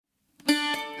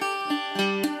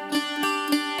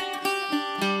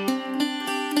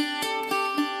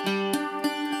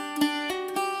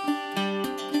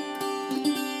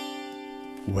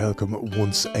welcome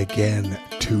once again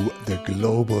to the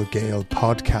Global Gael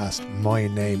podcast. My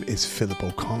name is Philip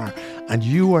O'Connor and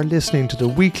you are listening to the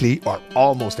weekly, or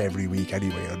almost every week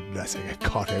anyway, unless I get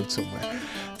caught out somewhere,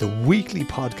 the weekly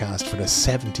podcast for the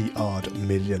 70 odd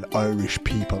million Irish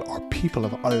people or people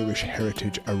of Irish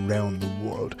heritage around the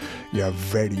world. You're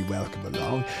very welcome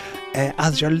along.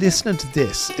 As you're listening to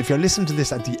this, if you're listening to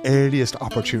this at the earliest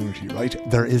opportunity, right,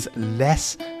 there is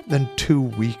less than 2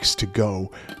 weeks to go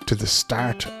to the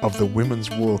start of the Women's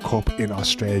World Cup in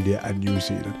Australia and New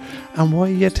Zealand. And why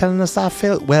are you telling us that,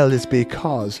 Phil? Well, it's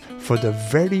because for the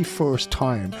very first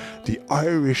time, the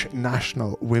Irish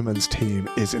national women's team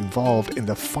is involved in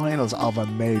the finals of a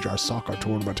major soccer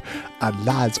tournament. And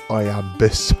lads, I am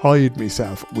beside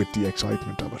myself with the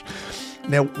excitement of it.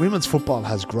 Now, women's football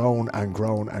has grown and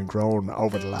grown and grown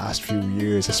over the last few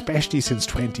years, especially since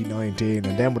 2019,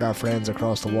 and then with our friends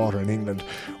across the water in England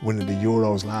winning the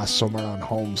Euros last summer on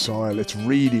home soil, it's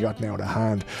really gotten out of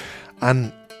hand.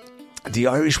 And the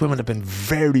Irish women have been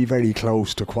very, very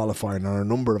close to qualifying on a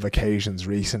number of occasions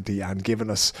recently and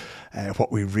given us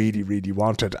what we really, really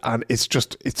wanted. And it's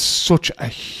such a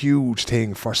huge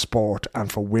thing for sport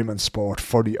and for women's sport,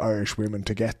 for the Irish women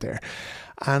to get there.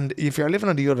 And if you're living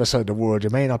on the other side of the world,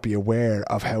 you may not be aware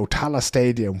of how Tallaght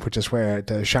Stadium, which is where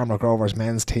the Shamrock Rovers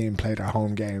men's team play their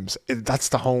home games, that's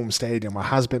the home stadium, or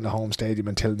has been the home stadium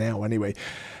until now anyway,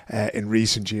 in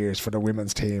recent years for the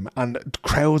women's team. And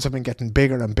crowds have been getting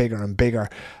bigger and bigger and bigger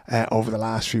over the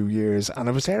last few years. And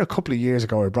I was there a couple of years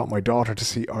ago. I brought my daughter to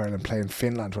see Ireland play in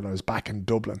Finland when I was back in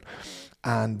Dublin.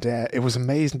 And it was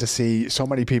amazing to see so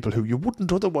many people who you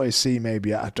wouldn't otherwise see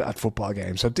maybe at football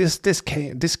games. So this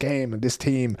game and this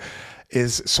team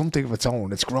is something of its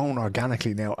own. It's grown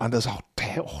organically now, and there's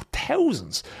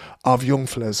thousands of young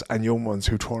fellas and young ones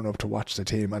who turn up to watch the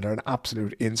team, and they're an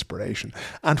absolute inspiration.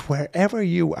 And wherever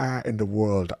you are in the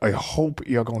world, I hope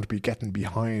you're going to be getting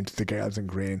behind the girls in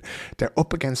green. They're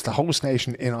up against the host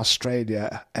nation in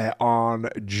Australia on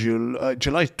July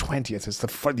 20th. It's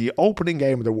for the opening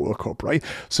game of the World Cup, right?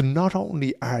 So not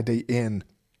only are they in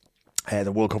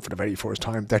the World Cup for the very first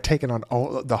time, they're taking on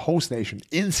the host nation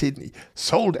in Sydney,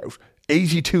 sold out.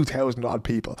 82,000 odd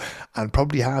people, and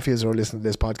probably half of you who are listening to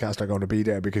this podcast are going to be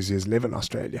there because you live in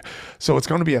Australia. So it's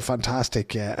going to be a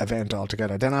fantastic event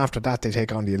altogether. Then after that, they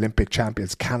take on the Olympic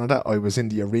champions Canada. I was in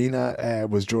the arena,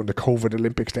 was during the COVID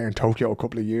Olympics there in Tokyo a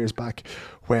couple of years back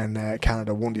when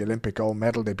Canada won the Olympic gold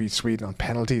medal. They beat Sweden on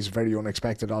penalties, very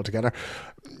unexpected altogether.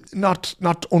 Not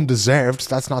undeserved,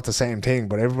 that's not the same thing,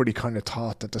 but everybody kind of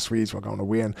thought that the Swedes were going to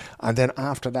win. And then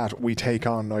after that, we take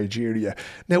on Nigeria.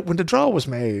 Now, when the draw was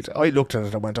made, I looked at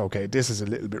it and went, okay, this is a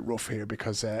little bit rough here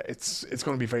because it's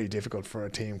going to be very difficult for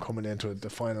a team coming into the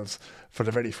finals for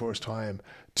the very first time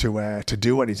to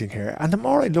do anything here. And the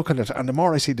more I look at it and the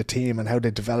more I see the team and how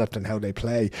they developed and how they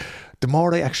play, the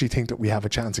more I actually think that we have a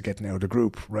chance of getting out of the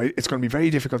group, right? It's going to be very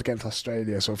difficult against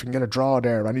Australia, so if we can get a draw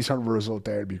there, any sort of a result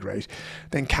there, it'd be great.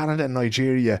 Then Canada and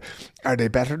Nigeria, are they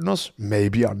better than us?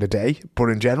 Maybe on the day, but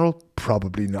in general,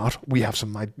 probably not. We have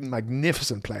some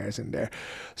magnificent players in there.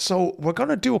 So we're going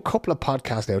to do a couple of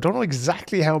podcasts now. I don't know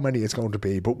exactly how many it's going to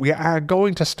be, but we are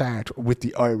going to start with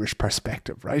the Irish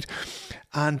perspective, right?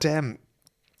 And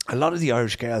a lot of the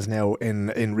Irish girls now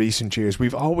in recent years,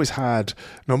 we've always had,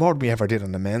 no more than we ever did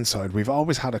on the men's side, we've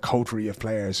always had a coterie of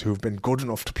players who've been good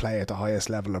enough to play at the highest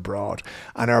level abroad.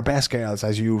 And our best girls,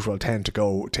 as usual, tend to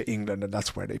go to England, and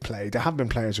that's where they play. There have been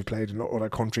players who played in other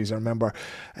countries. I remember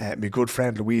my good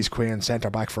friend Louise Quinn,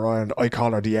 centre-back for Ireland. I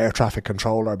call her the air traffic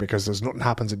controller because there's nothing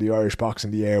happens in the Irish box in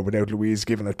the air without Louise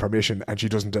giving it permission, and she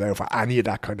doesn't allow for any of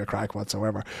that kind of crack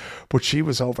whatsoever. But she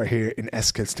was over here in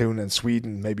Eskilstuna in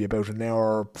Sweden, maybe about an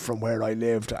hour from where I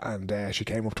lived, and she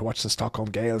came up to watch the Stockholm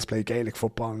Gaels play Gaelic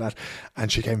football and that,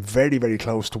 and she came very, very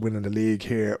close to winning the league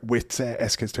here with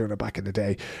Eskilstuna back in the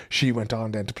day. She went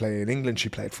on then to play in England. She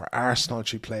played for Arsenal.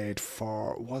 She played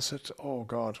for, was it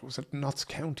Notts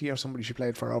County or somebody she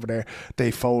played for over there?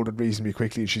 They folded reasonably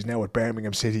quickly. She's now at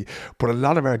Birmingham City, but a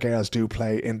lot of our girls do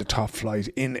play in the top flight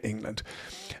in England.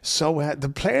 So the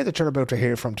player that you're about to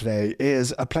hear from today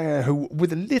is a player who,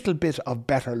 with a little bit of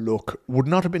better luck, would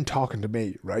not have been talking to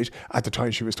me, right, at the time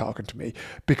she was talking to me,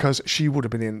 because she would have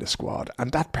been in the squad.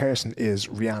 And that person is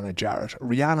Rianna Jarrett.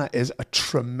 Rianna is a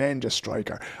tremendous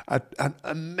striker, an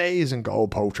amazing goal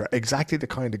poacher, exactly the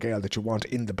kind of girl that you want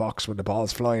in the box when the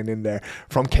ball's flying in there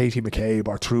from Katie McCabe,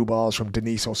 or through balls from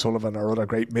Denise O'Sullivan, or other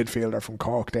great midfielder from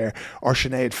Cork there, or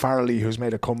Sinead Farrelly, who's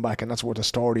made a comeback, and that's worth a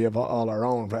story of all our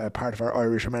own, part of our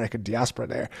Irish American diaspora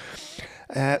there.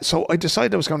 So I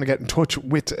decided I was going to get in touch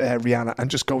with Rianna and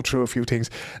just go through a few things.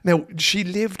 Now, she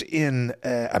lived in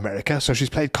America, so she's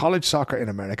played college soccer in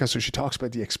America, so she talks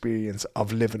about the experience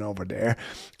of living over there.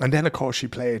 And then, of course, she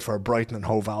played for Brighton and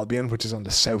Hove Albion, which is on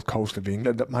the south coast of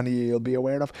England that many you'll be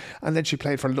aware of. And then she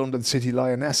played for London City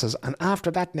Lionesses. And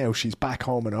after that now, she's back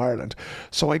home in Ireland.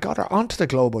 So I got her onto the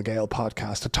Global Gael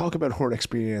podcast to talk about her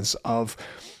experience of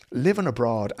living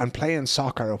abroad and playing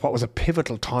soccer at what was a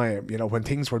pivotal time, you know, when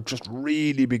things were just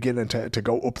really beginning to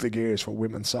go up the gears for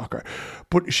women's soccer.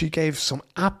 But she gave some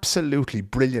absolutely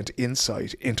brilliant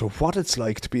insight into what it's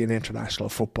like to be an international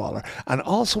footballer, and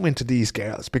also into these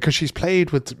girls, because she's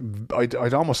played with,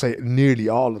 I'd almost say, nearly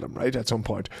all of them, right, at some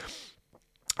point.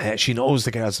 She knows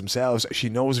the girls themselves. She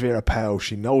knows Vera Pauw.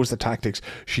 She knows the tactics.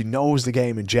 She knows the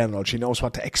game in general. She knows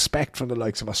what to expect from the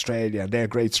likes of Australia and their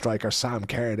great striker Sam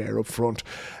Kerr there up front.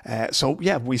 So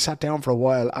yeah, we sat down for a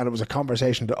while, and it was a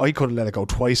conversation that I couldn't let it go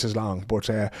twice as long. But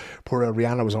poor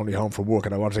Rianna was only home from work,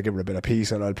 and I wanted to give her a bit of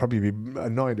peace, and I'll probably be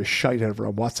annoying the shite out of her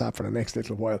on WhatsApp for the next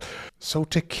little while. So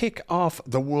to kick off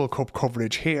the World Cup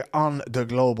coverage here on the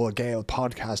Global Gael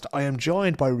podcast, I am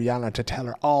joined by Rianna to tell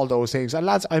her all those things. And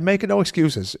lads, I'm making no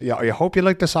excuses. Yeah, I hope you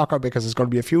like the soccer, because there's going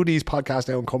to be a few of these podcasts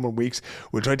now in coming weeks.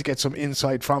 We'll try to get some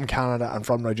insight from Canada and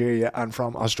from Nigeria and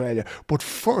from Australia. But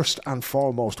first and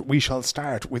foremost, we shall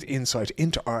start with insight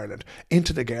into Ireland,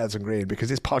 into the girls in green, because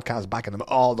this podcast is backing them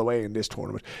all the way in this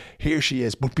tournament. Here she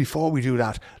is. But before we do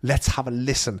that, let's have a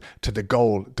listen to the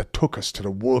goal that took us to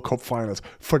the World Cup finals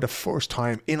for the first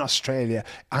time in Australia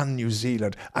and New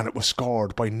Zealand, and it was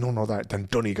scored by none other than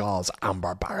Donegal's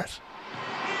Amber Barrett.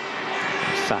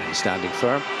 Fanny standing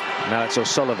firm. Now it's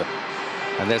O'Sullivan.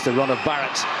 And there's the run of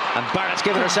Barrett. And Barrett's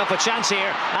given herself a chance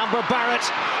here. Amber Barrett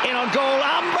in on goal.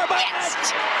 Amber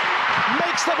Barrett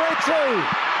makes the breakthrough.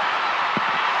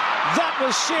 That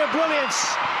was sheer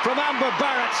brilliance from Amber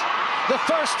Barrett. The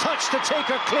first touch to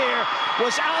take her clear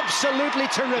was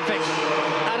absolutely terrific.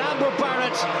 And Amber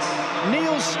Barrett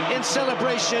kneels in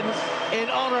celebration in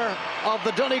honour of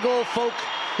the Donegal folk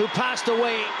who passed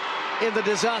away in the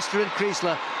disaster in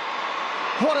Creasla.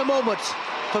 What a moment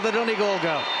for the Donegal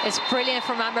girl. It's brilliant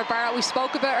from Amber Barrett. We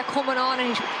spoke about her coming on,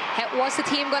 and what's the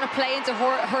team going to play into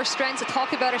her strengths? I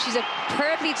talked about her. She's a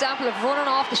perfect example of running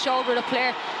off the shoulder of the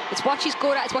player. It's what she's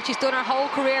good at. It's what she's done her whole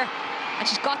career. And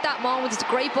she's got that moment. It's a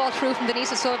great ball through from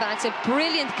Denise O'Sullivan. It's a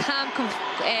brilliant, calm,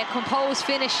 composed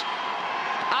finish.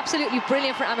 Absolutely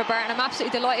brilliant for Amber Barrett, and I'm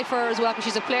absolutely delighted for her as well, because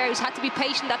she's a player who's had to be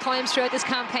patient at times throughout this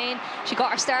campaign. She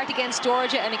got her start against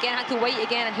Georgia and again had to wait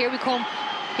again, and here we come.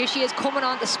 Here she is coming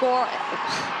on to score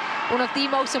one of the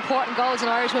most important goals in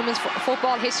Irish women's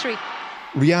football history.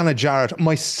 Rianna Jarrett,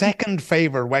 my second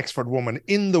favourite Wexford woman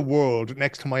in the world,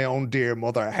 next to my own dear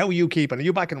mother. How are you keeping? Are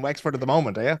you back in Wexford at the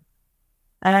moment, are you?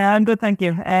 I'm good, thank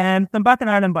you. So I'm back in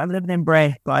Ireland, but I'm living in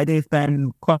Bray. But I do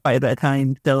spend quite a bit of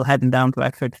time still heading down to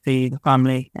Wexford to see the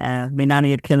family. My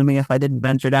nanny would kill me if I didn't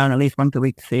venture down at least once a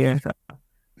week to see her. So.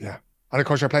 Yeah. And of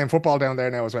course you're playing football down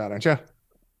there now as well, aren't you?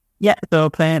 Yeah, so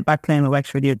playing with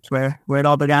Wexford Youths, where it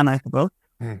all began, I suppose.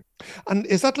 Mm. And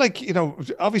is that like, you know,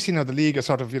 obviously, you know, the league is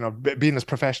sort of, you know, being as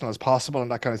professional as possible and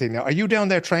that kind of thing. Now, are you down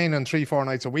there training 3-4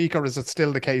 nights a week, or is it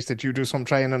still the case that you do some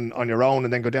training on your own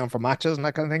and then go down for matches and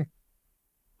that kind of thing?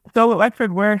 So at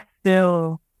Wexford, we're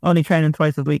still only training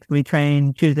twice a week. We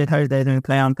train Tuesday, Thursdays, and we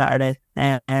play on Saturdays.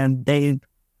 And they've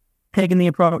taken the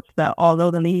approach that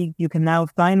although the league, you can now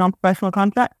sign on professional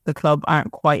contracts, the club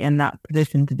aren't quite in that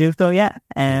position to do so yet.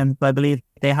 So I believe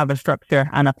they have a structure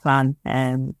and a plan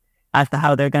as to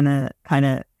how they're going to kind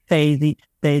of phase each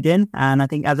stage in. And I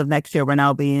think as of next year, we're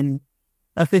now being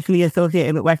officially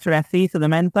associated with Wexford FC, so the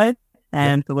men's side.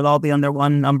 So we'll all be under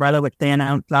one umbrella, which they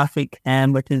announced last week,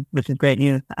 which is great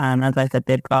news. And as I said,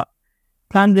 they've got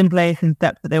plans in place and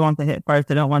steps that they want to hit first.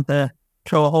 They don't want to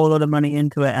throw a whole lot of money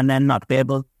into it and then not be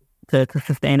able to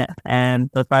sustain it.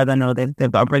 So as far as I know, they've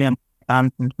got a brilliant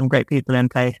plan and some great people in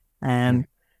place. So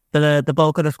the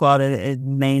bulk of the squad is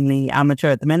mainly amateur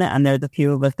at the minute, and there's a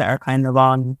few of us that are kind of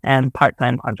on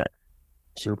part-time contracts.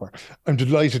 Super. I'm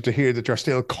delighted to hear that you're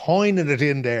still coining it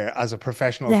in there as a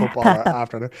professional footballer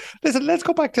after that. Listen, let's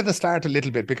go back to the start a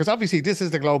little bit, because obviously this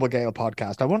is the Global Gael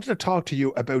podcast. I wanted to talk to you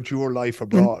about your life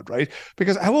abroad, right?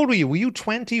 Because how old were you? Were you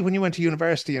 20 when you went to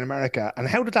university in America? And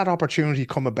how did that opportunity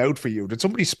come about for you? Did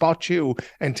somebody spot you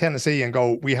in Tennessee and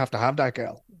go, we have to have that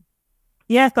girl?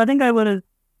 Yes, I think I was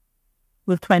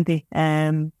 20.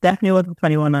 Definitely wasn't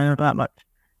 21, I know that much.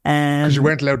 Because you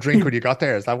weren't allowed to drink when you got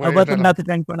there, is that what I wasn't allowed to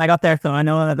drink when I got there, so I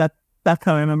know that's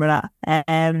how I remember that.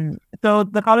 So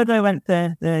the college I went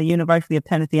to, the University of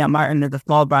Tennessee at Martin, is a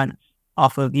small branch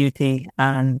off of UT,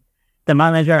 and the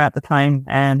manager at the time,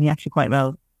 he actually quite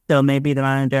well still may be the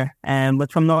manager, was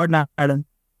from Northern Ireland.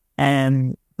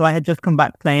 So I had just come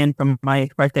back playing from my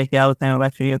first ACL playing with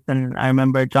Western Youth, and I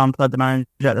remember John Flood, the manager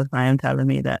at the time, telling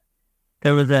me that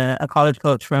there was a college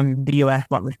coach from the US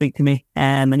wanting to speak to me,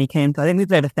 and he came to, I think we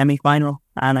played a semi-final,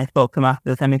 and I spoke to him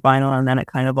after the semi-final, and then it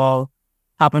kind of all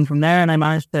happened from there, and I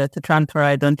managed to transfer.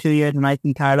 I'd done 2 years in IT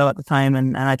Carlow at the time,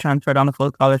 and I transferred on a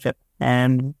full scholarship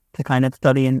to kind of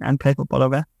study and play football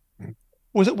over.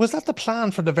 Was that the plan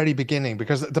from the very beginning?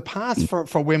 Because the path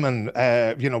for women,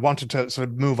 wanted to sort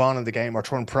of move on in the game or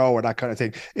turn pro or that kind of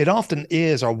thing, it often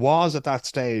is or was at that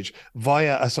stage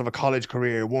via a sort of a college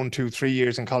career, 1, 2, 3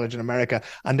 years in college in America,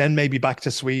 and then maybe back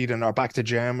to Sweden or back to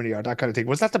Germany or that kind of thing.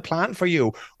 Was that the plan for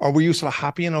you, or were you sort of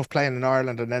happy enough playing in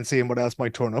Ireland and then seeing what else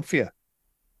might turn up for you?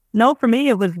 No, for me,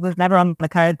 it was never on the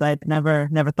cards. I'd never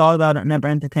thought about it, never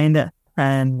entertained it.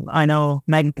 I know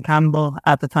Megan Campbell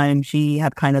at the time, she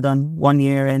had kind of done 1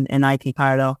 year in IT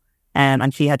Carlow,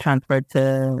 and she had transferred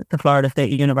to Florida State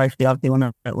University, obviously one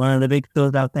of the big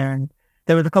schools out there. And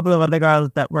there was a couple of other girls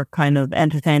that were kind of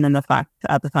entertaining the fact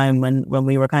at the time when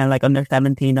we were kind of like under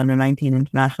 17, under 19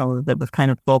 internationals, that was kind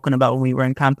of spoken about when we were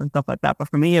in camp and stuff like that. But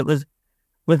for me, it was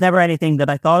never anything that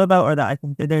I thought about or that I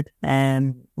considered.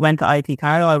 Went to IT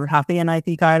Carlow, I was happy in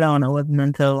IT Carlow, and it wasn't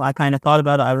until I kind of thought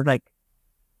about it, I was like,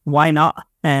 why not?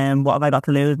 What have I got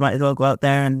to lose? Might as well go out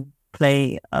there and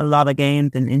play a lot of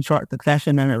games in short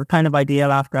succession. And it was kind of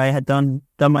ideal after I had done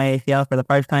my ACL for the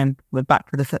first time, was back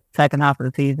for the second half of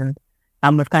the season,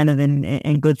 and was kind of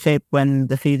in good shape when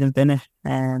the season finished,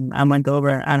 and went over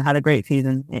and had a great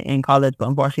season in college, but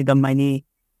unfortunately done my knee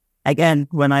again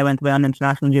when I went away on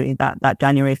international duty that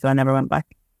January, so I never went back.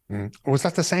 Was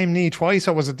that the same knee twice,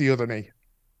 or was it the other knee?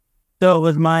 So it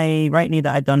was my right knee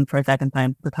that I'd done for a second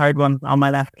time. The third one on my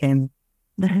left came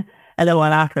a little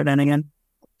while after then again.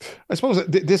 I suppose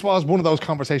this was one of those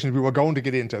conversations we were going to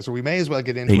get into, so we may as well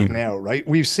get into it now, right?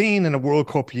 We've seen in a World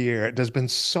Cup year, there's been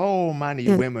so many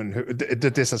women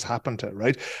that this has happened to,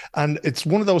 right? And it's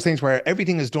one of those things where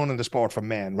everything is done in the sport for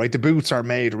men, right? The boots are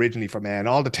made originally for men,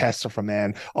 all the tests are for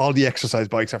men, all the exercise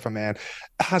bikes are for men.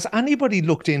 Has anybody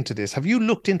looked into this? Have you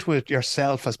looked into it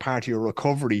yourself as part of your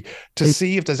recovery to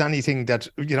see if there's anything that,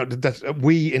 that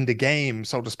we in the game,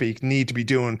 so to speak, need to be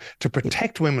doing to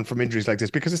protect women from injuries like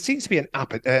this? Because it seems to be an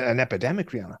epidemic,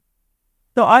 Rianna.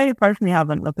 So I personally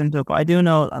haven't looked into it, but I do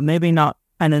know, maybe not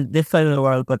kind of this side of the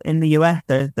world, but in the US,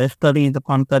 there's studies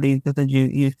upon studies, because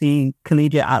you see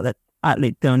collegiate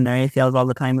athletes doing their ACLs all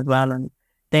the time as well, and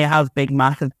they have big,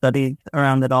 massive studies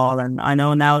around it all. And I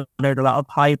know now there's a lot of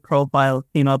high-profile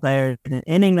female players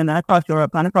in England and across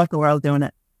Europe and across the world doing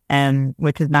it,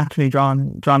 which has naturally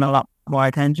drawn a lot more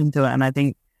attention to it. And I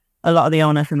think a lot of the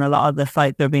onus and a lot of the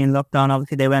sites are being looked on.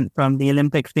 Obviously, they went from the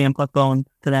Olympics being postponed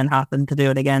to then happen to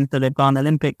do it again. So they've gone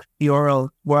Olympics, Euros,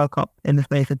 World Cup in the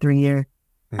space of 3 years.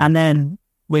 And then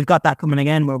we've got that coming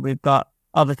again, where we've got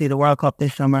obviously the World Cup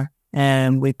this summer,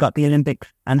 and we've got the Olympics,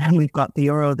 and then we've got the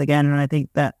Euros again. And I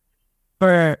think that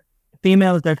for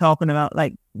females, they're talking about,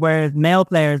 like, whereas male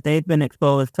players, they've been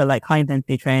exposed to like high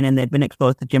intensity training, they've been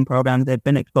exposed to gym programs, they've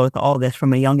been exposed to all this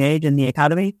from a young age in the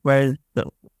academy, whereas the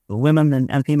women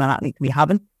and female athletes, we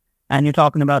haven't. And you're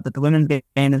talking about that the women's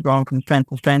game is growing from strength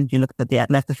to strength. You look at the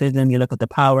athleticism, you look at the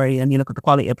power, and you look at the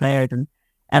quality of players,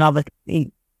 and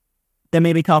obviously they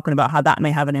may be talking about how that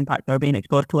may have an impact, or being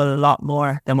exposed to a lot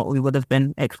more than what we would have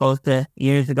been exposed to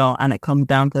years ago. And it comes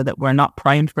down to that we're not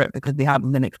primed for it because we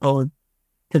haven't been exposed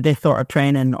to this sort of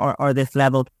training or this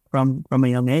level from a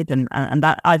young age. And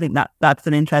that, I think that's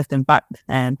an interesting fact,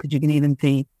 because you can even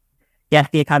see, yes,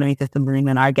 the academy systems in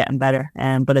England are getting better,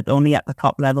 but it's only at the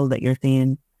top level that you're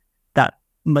seeing that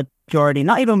majority,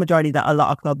 not even majority, that a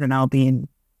lot of clubs are now being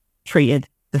treated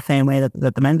the same way that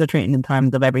the men's are treated in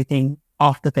terms of everything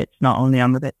off the pitch, not only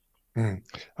on the pitch.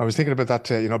 I was thinking about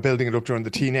that, building it up during the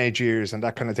teenage years and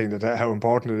that kind of thing, that how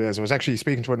important it is. I was actually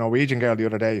speaking to a Norwegian girl the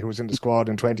other day who was in the squad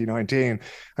in 2019,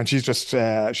 and she's just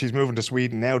she's moving to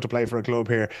Sweden now to play for a club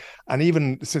here. And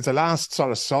even since I last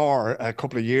sort of saw her a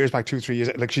couple of years back, 2-3 years,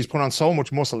 like, she's put on so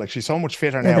much muscle, like she's so much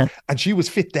fitter now, and she was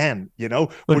fit then,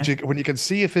 But when you can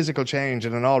see a physical change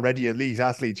in an already elite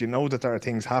athlete, you know that there are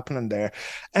things happening there.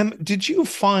 Did you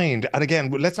find, and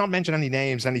again, let's not mention any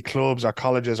names, any clubs or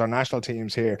colleges or national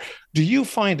teams here, do you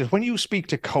find that when you speak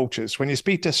to coaches, when you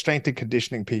speak to strength and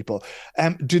conditioning people,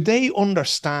 do they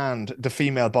understand the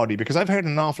female body? Because I've heard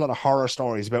an awful lot of horror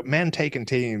stories about men taking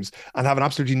teams and having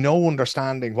absolutely no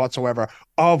understanding whatsoever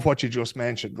of what you just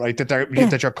mentioned, right?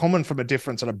 That you're coming from a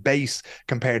different sort of base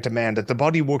compared to men, that the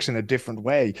body works in a different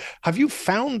way. Have you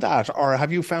found that, or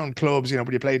have you found clubs,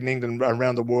 when you played in England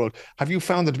around the world, have you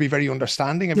found them to be very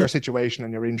understanding of your situation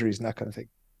and your injuries and that kind of thing?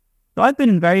 So I've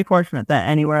been very fortunate that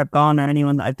anywhere I've gone or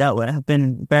anyone that I've dealt with have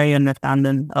been very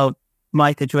understanding of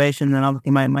my situation and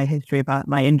obviously my history,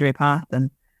 my injury path.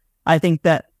 And I think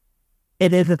that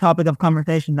it is a topic of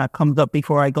conversation that comes up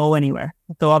before I go anywhere.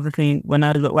 So obviously when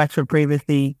I was at Wexford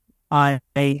previously, I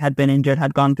had been injured,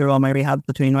 had gone through all my rehabs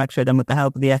between Wexford and with the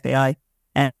help of the FAI.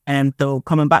 And so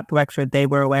coming back to Wexford, they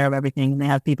were aware of everything and they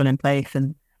had people in place.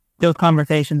 And those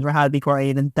conversations were had before I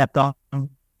even stepped off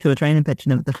to a training pitch,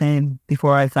 and it was the same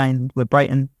before I signed with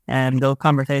Brighton. And those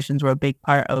conversations were a big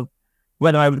part of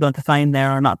whether I was going to sign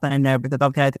there or not sign there, because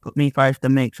obviously I had to put me first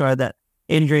and make sure that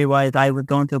injury-wise I was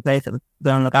going to a place that was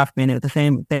going to look after me, and it was the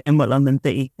same with London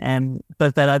City. So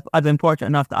I said I've been fortunate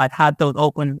enough that I've had those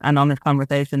open and honest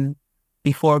conversations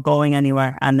before going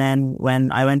anywhere. And then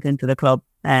when I went into the club,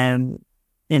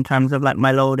 in terms of like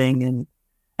my loading and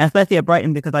especially at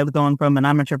Brighton, because I was going from an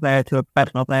amateur player to a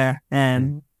professional player,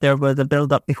 there was a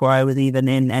build-up before I was even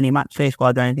in any match day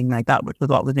squad or anything like that, which was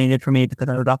what was needed for me because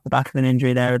I was off the back of an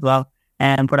injury there as well.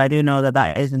 But I do know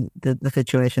that isn't the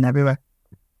situation everywhere.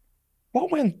 What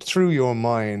went through your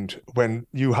mind when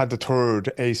you had the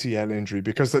third ACL injury?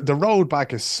 Because the road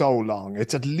back is so long.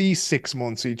 It's at least 6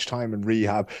 months each time in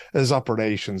rehab. There's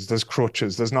operations, there's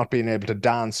crutches, there's not being able to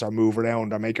dance or move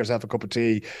around or make yourself a cup of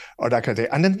tea or that kind of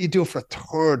thing. And then you do it for a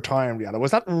third time, Rianna.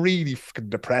 Was that really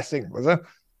depressing, was it?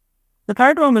 The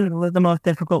third one was the most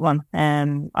difficult one.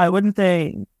 I wouldn't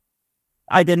say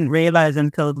I didn't realise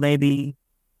until maybe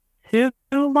 2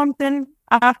 months in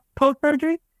after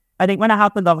post-surgery. I think when it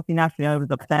happened, obviously, naturally, I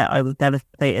was upset. I was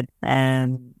devastated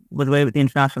and was away with the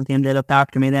international team. They looked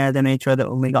after me there. They made sure that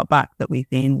when we got back that we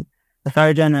seen the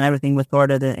surgeon and everything was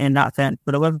sorted in that sense.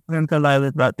 But it wasn't until I was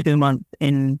about 2 months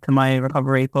into my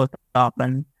recovery post-op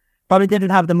and probably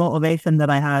didn't have the motivation that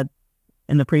I had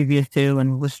in the previous two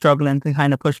and was struggling to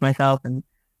kind of push myself. And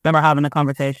remember having a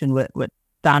conversation with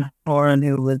Dan Horan,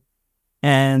 who was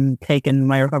taking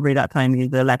my recovery that time.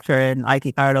 He's a lecturer in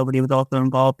IT Carlo, but he was also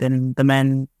involved in the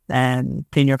men's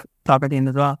senior soccer team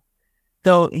as well.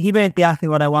 So he basically asked me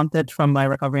what I wanted from my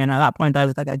recovery, and at that point I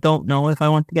was like, I don't know if I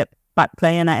want to get back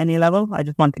playing at any level. I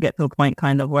just want to get to a point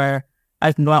kind of where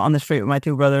I can go out on the street with my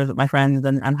two brothers, with my friends,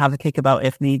 and have a kickabout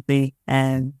if need be.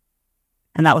 And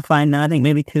that was fine. And I think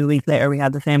maybe 2 weeks later we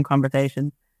had the same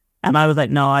conversation. And I was like,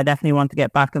 no, I definitely want to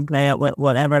get back and play at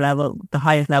whatever level, the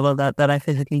highest level that I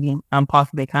physically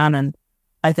possibly can. And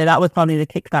I say that was probably the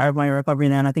kickstart of my recovery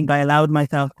then. I think I allowed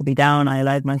myself to be down. I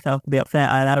allowed myself to be upset.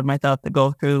 I allowed myself to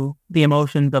go through the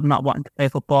emotions of not wanting to play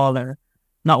football or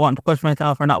not wanting to push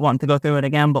myself or not wanting to go through it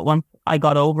again. But once I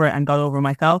got over it and got over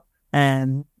myself,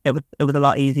 it was a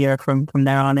lot easier from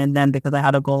there on in then, because I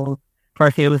had a goal.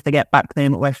 Firstly, it was to get back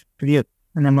playing at Wexford Youth.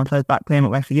 And then once I was back playing at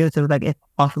Wexford Youth, it was like, if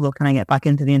possible, can I get back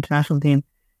into the international team?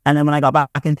 And then when I got back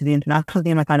into the international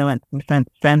team, I kind of went from strength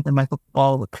to strength, and my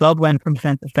football club went from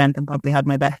strength to strength, and probably had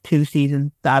my best 2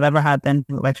 seasons that I've ever had then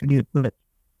with Wexford Youth. Which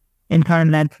in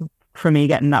turn led for me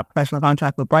getting that professional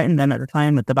contract with Brighton then at the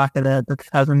time, at the back of the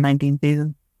 2019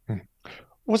 season.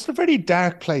 Was it a very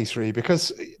dark place, really?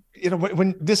 Because, you know,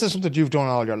 when this is something you've done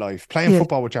all your life, playing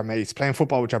football with your mates, playing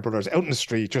football with your brothers, out in the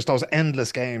street, just those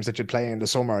endless games that you'd play in the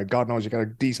summer. God knows you got a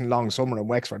decent long summer in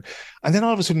Wexford. And then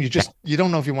all of a sudden you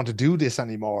don't know if you want to do this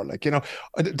anymore. Like, you know,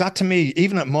 that to me,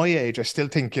 even at my age, I still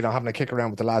think, you know, having a kick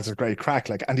around with the lads is great crack.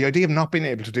 Like, and the idea of not being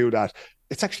able to do that,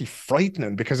 it's actually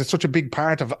frightening because it's such a big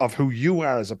part of who you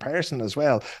are as a person as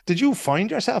well. Did you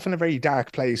find yourself in a very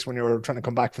dark place when you were trying to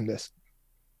come back from this?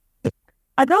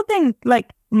 I don't think, like,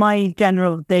 my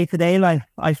general day-to-day life,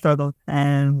 I struggled.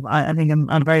 I think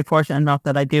I'm very fortunate enough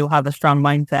that I do have a strong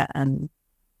mindset, and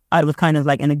I was kind of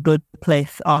like in a good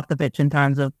place off the pitch in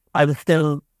terms of I was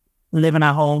still living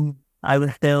at home. I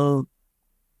was still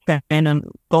going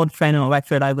to training at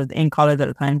Wexford. I was in college at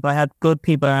the time, so I had good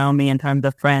people around me in terms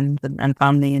of friends and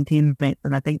family and teammates.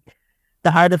 And I think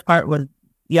the hardest part was,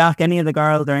 you ask any of the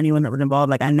girls or anyone that was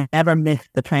involved, like, I never missed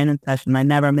the training session. I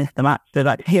never missed a match. There's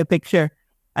actually a picture,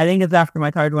 I think it's after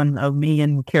my third one, of me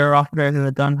and Ciara Rossiter, who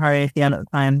had done her ACL at the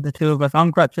time, the two of us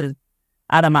on crutches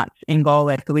at a match in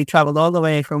Galway. So we travelled all the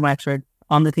way from Wexford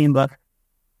on the team bus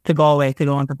to Galway to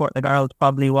go and support the girls,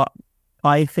 probably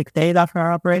 5-6 days after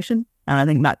our operation. And I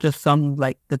think that just summed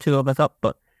like the two of us up.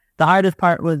 But the hardest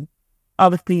part was,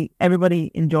 obviously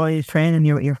everybody enjoys training,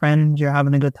 you're with your friends, you're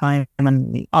having a good time,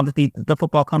 and obviously the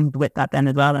football comes with that then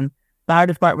as well. And the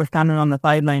hardest part was standing on the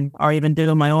sideline or even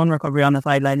doing my own recovery on the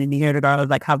sideline, and you hear the girls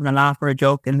like having a laugh or a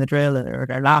joke in the drill, or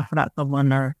they're laughing at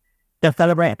someone or they're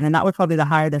celebrating. And that was probably the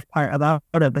hardest part about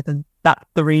it, because that's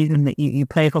the reason that you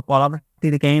play football. Obviously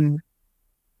the games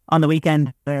on the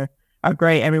weekend, they're are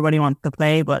great. Everybody wants to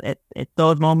play, but it's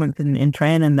those moments in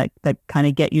training that kind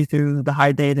of get you through the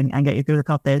hard days and get you through the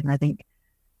tough days. And I think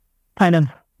kind of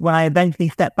when I eventually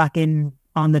stepped back in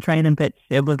on the training pitch,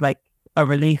 it was like a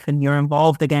relief, and you're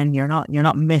involved again. You're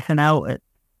not missing out. It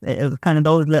was kind of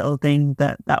those little things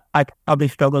that I probably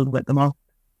struggled with the most.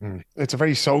 It's a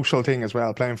very social thing as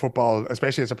well, playing football,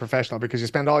 especially as a professional, because you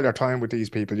spend all your time with these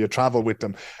people. You travel with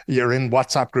them. You're in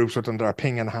WhatsApp groups with them that are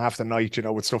pinging half the night,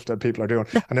 with stuff that people are doing.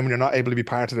 And then when you're not able to be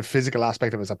part of the physical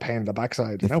aspect of it, it's a pain in the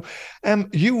backside,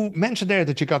 You mentioned there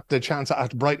that you got the chance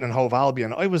at Brighton and Hove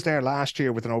Albion. I was there last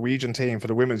year with the Norwegian team for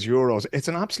the Women's Euros. It's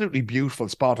an absolutely beautiful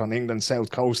spot on England's south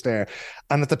coast there.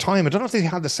 And at the time, I don't know if they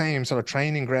had the same sort of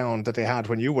training ground that they had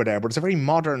when you were there, but it's a very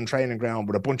modern training ground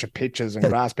with a bunch of pitches and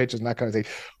grass pitches and that kind of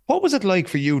thing. What was it like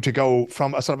for you to go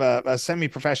from a sort of a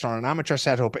semi-professional or an amateur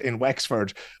setup in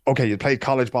Wexford? Okay, you played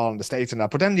college ball in the States and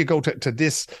that, but then you go to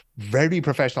this very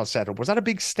professional setup. Was that a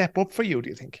big step up for you, do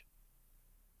you think?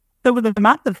 There was a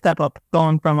massive step up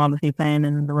going from obviously playing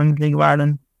in the Women's League of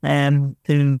Ireland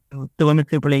to the Women's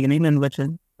Super League in England, which is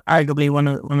arguably one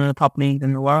of the top leagues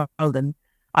in the world. And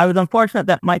I was unfortunate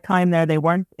that my time there, they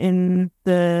weren't in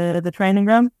the training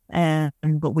ground,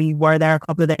 but we were there a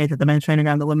couple of days at the men's training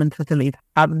ground. The women's facilities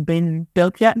hadn't been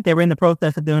built yet. They were in the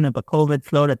process of doing it, but COVID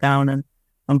slowed it down. And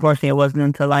unfortunately, it wasn't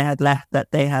until I had left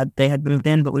that they had moved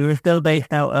in. But we were still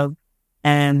based out of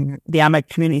the Amex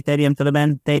Community Stadium, so the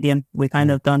men's stadium. We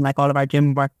kind of done like all of our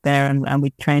gym work there, and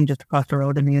we trained just across the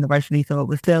road in the university. So it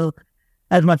was still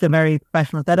as much a very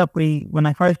professional setup. When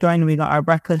I first joined, we got our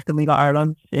breakfast and we got our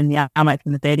lunch in the Amex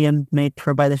in the stadium, made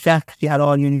for by the chefs. You had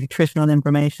all your nutritional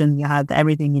information. You had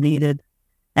everything you needed.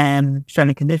 Strength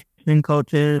and conditioning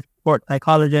coaches, sports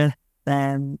psychologists,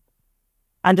 and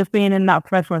just being in that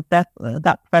professional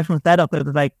setup. It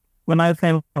was like when I was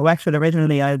playing for Wexford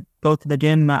originally, I'd go to the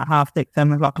gym at 6:30,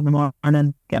 7 o'clock in the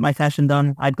morning, get my session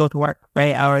done. I'd go to work for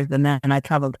 8 hours, and then I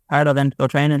travelled hard then to go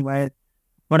training. Whereas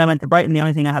when I went to Brighton, the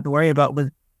only thing I had to worry about was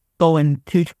going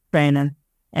to training.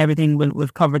 Everything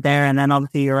was covered there, and then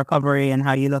obviously your recovery and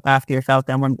how you look after yourself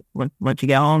then once you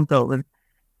get home. So it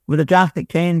was a drastic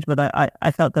change, but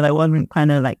I felt that I wasn't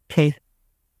kind of like chasing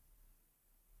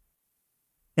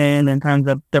in terms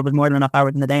of there was more than enough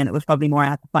hours in the day, and it was probably more I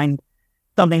had to find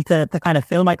something to kind of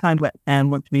fill my time with. And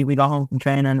once we got home from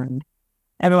training, and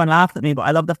everyone laughed at me, but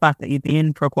I love the fact that you'd be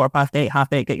in for 8:15,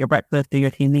 8:30, get your breakfast, do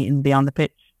your team meeting, be on the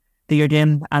pitch, do your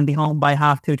gym, and be home by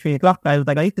 2:30, 3 o'clock. I was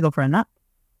like, I used to go for a nap.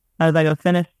 I was like, I'll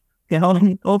finish, get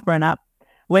home, go for a nap,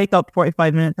 wake up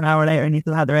 45 minutes, an hour later, and you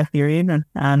still have the rest of your evening.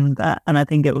 And I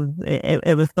think it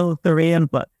was so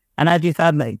surreal. And as you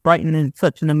said, like Brighton is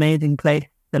such an amazing place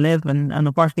to live, and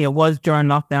unfortunately it was during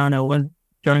lockdown, it was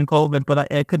during COVID, but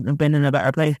it couldn't have been in a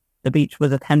better place. The beach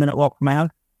was a 10-minute walk from my house,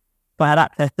 so I had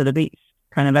access to the beach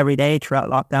kind of every day throughout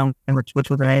lockdown, which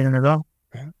was amazing as well.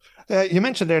 You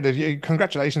mentioned there that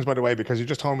congratulations, by the way, because you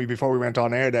just told me before we went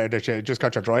on air there that you just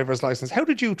got your driver's license. How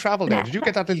did you travel there? Did you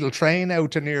get that little train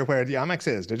out to near where the Amex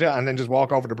is, did you? And then just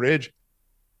walk over the bridge?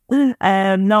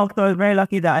 No, so I was very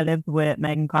lucky that I lived with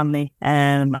Megan Connolly,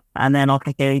 and then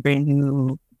also Gael Green,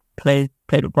 who played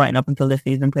with Brighton up until this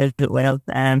season, plays with Wales,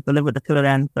 so I lived with the two of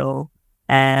them, so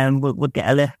would get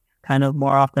a lift kind of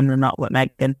more often than not with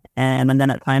Megan, and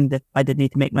then at times if I did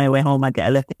need to make my way home, I'd get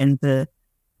a lift into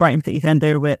Brighton City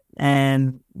Centre with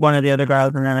one of the other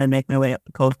girls, and then I'd make my way up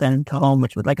the coast then to home,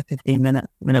 which was like a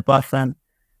 15-minute bus. And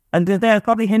it's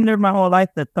probably hindered my whole life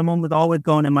that someone was always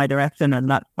going in my direction, and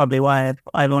that's probably why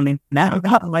I've only now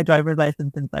got my driver's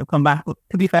license since I've come back. But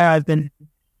to be fair, I've been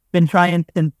trying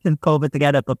since COVID to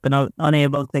get it, but been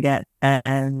unable to get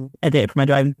a date for my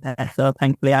driving test. So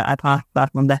thankfully I passed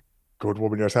last Monday. Good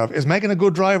woman yourself. Is Megan a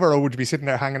good driver, or would you be sitting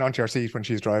there hanging onto your seat when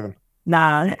she's driving?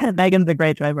 Nah, Megan's a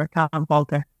great driver. Can't fault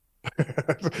her.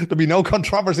 There'll be no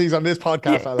controversies on this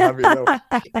podcast, I'll have you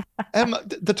know.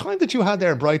 The time that you had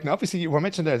there in Brighton, obviously you were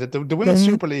mentioned there that the Women's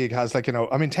Super League has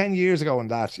 10 years ago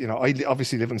and that, I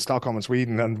obviously live in Stockholm in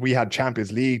Sweden, and we had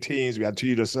Champions League teams, we had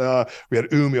Tyresö, we had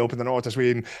Umeå up in the north of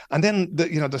Sweden, and then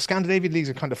the Scandinavian leagues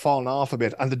have kind of fallen off a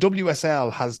bit, and the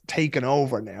WSL has taken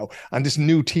over now, and this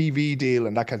new TV deal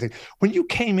and that kind of thing. When you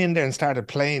came in there and started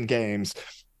playing games,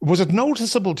 was it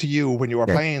noticeable to you when you were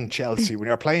playing Chelsea, when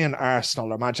you were playing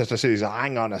Arsenal or Manchester City, so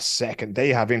hang on a second, they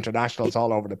have internationals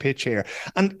all over the pitch here?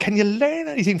 And can you learn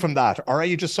anything from that? Or are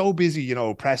you just so busy,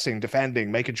 pressing,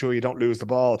 defending, making sure you don't lose the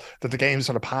ball, that the game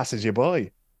sort of passes you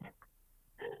by?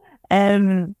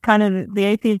 Kind of the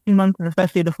 18 months, and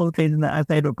especially the full season that I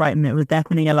played with Brighton, it was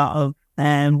definitely a lot of,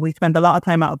 we spent a lot of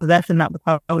time out of possession. That was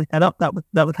how we set up. That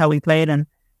was how we played. And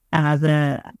as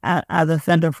a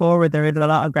centre forward, there is a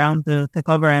lot of ground to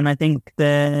cover, and I think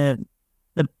the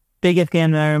biggest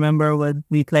game that I remember was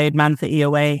we played Man City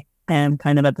away, kind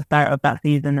of at the start of that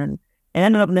season, and it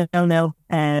ended up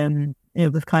 0-0.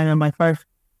 It was kind of my first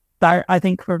start, I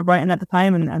think, for Brighton at the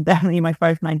time, and definitely my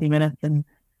first 90 minutes. And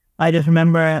I just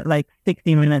remember, like,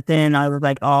 60 minutes in, I was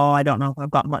like, oh, I don't know if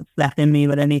I've got much left in me.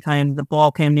 But anytime the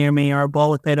ball came near me or a ball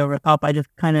was played over the top, I just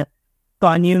kind of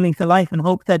got a new lease of life. And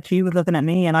Hope said she was looking at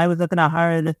me and I was looking at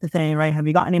her, just to say, right, have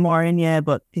you got any more in you?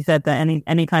 But she said that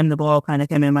any time the ball kind of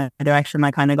came in my direction, I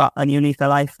kind of got a new lease of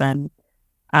life, and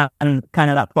kind of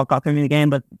that's what got me the game.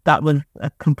 But that was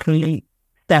a complete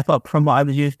step up from what I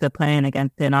was used to playing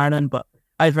against in Ireland. But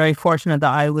I was very fortunate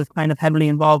that I was kind of heavily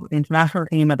involved with the international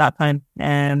team at that time,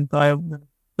 and so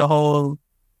the whole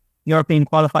European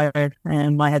qualifiers,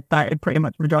 and I had started pretty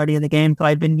much the majority of the game, so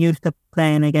I'd been used to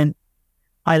playing against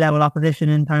high-level opposition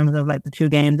in terms of, like, the 2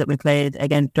 games that we played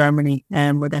against Germany,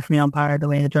 and we're definitely on par the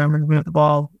way the Germans move the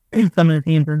ball. Some of the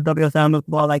teams in WSL move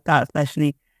the ball like that,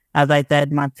 especially, as I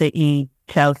said, Man City,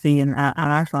 Chelsea and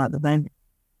Arsenal at the time.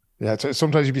 Yeah, so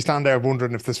sometimes you'd be standing there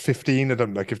wondering if there's 15 of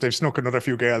them, like if they've snuck another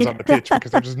few girls on the pitch because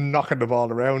they're just knocking the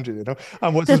ball around you, you know.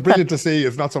 And what's brilliant to see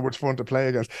is not so much fun to play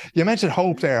against. You mentioned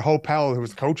Hope there, Hope Pauw, who was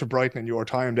the coach of Brighton in your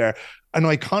time there, an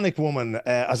iconic woman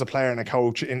as a player and a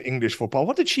coach in English football.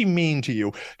 What did she mean to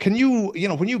you? Can you,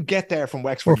 when you get there from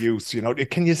Wexford Youth,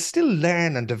 can you still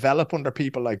learn and develop under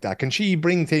people like that? Can she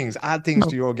bring things, add things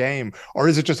to your game? Or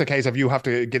is it just a case of you have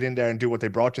to get in there and do what they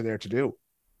brought you there to do?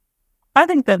 I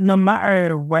think that no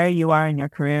matter where you are in your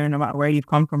career, no matter where you've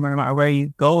come from, or no matter where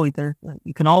you go,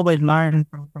 you can always learn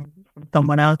from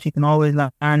someone else. You can always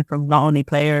learn from not only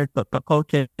players but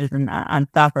coaches and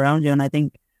staff around you. And I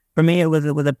think for me, it was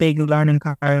a big learning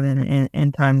curve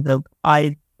in terms of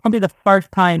probably the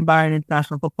first time barring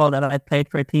international football that I played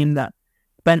for a team that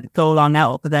spent so long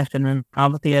out of possession, and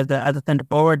obviously as a centre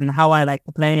forward and how I like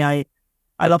to play,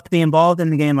 I love to be involved in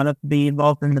the game. I love to be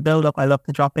involved in the build-up. I love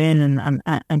to drop in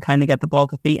and kind of get the ball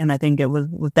to feet. And I think it was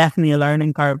definitely a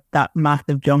learning curve, that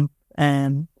massive jump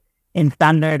in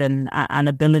standard and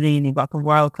ability. And you've got some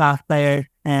world-class players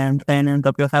playing in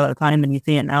WSL at the time. And you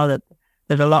see it now that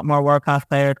there's a lot more world-class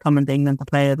players coming to England to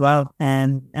play as well.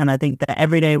 And I think that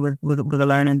every day was a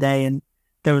learning day. And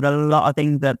there was a lot of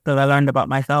things that I learned about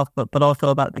myself, but also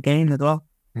about the game as well.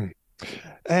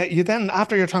 You then,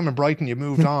 after your time in Brighton, you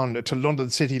moved on to London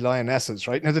City Lionesses,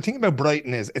 right? Now, the thing about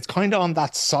Brighton is it's kind of on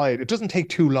that side. It doesn't take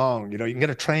too long. You can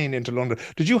get a train into London.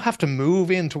 Did you have to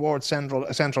move in towards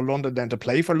central London then to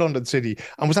play for London City?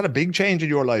 And was that a big change in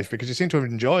your life? Because you seem to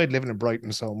have enjoyed living in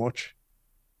Brighton so much.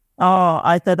 Oh,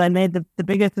 I said I made the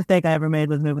biggest mistake I ever made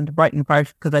was moving to Brighton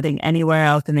first, because I think anywhere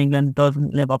else in England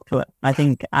doesn't live up to it. I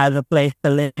think as a place to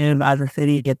live, as a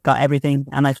city, it's got everything.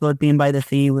 And I suppose being by the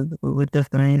sea was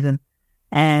just amazing.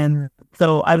 And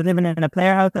so I was living in a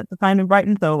player house at the time in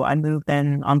Brighton, so I moved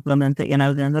then on to London City and I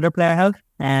was in another player house.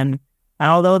 And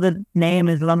although the name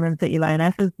is London City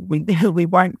Lionesses, we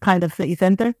weren't kind of city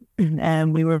centre.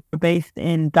 And we were based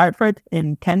in Dartford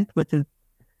in Kent, which is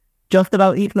just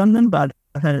about East London, but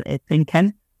it's in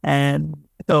Kent.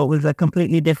 So it was a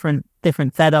completely different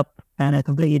setup and a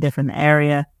completely different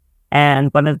area.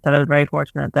 But I was very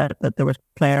fortunate that there was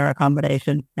player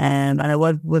accommodation, and it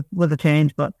was a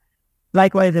change. But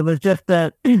likewise, it was just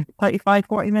a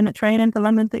 35-40 minute train into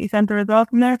London City Centre as well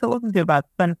from there, so it wasn't too bad.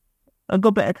 Spent a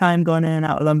good bit of time going in and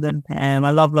out of London. I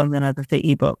love London as a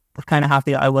city, but was kind of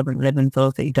happy that I wasn't living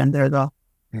so city centre as well.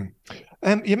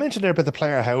 You mentioned there about the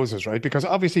player houses, right? Because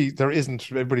obviously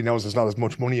everybody knows there's not as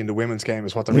much money in the women's game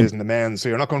as what there is in the men's. So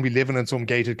you're not going to be living in some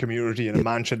gated community in a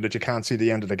mansion that you can't see the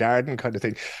end of the garden kind of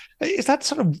thing. Is that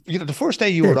sort of, the first day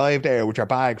you arrived there with your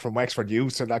bag from Wexford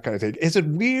Youth and that kind of thing, is it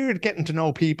weird getting to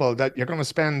know people that you're going to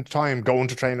spend time going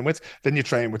to training with, then you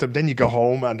train with them, then you go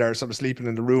home and they're sort of sleeping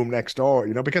in the room next door,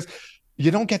 because you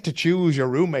don't get to choose your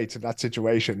roommates in that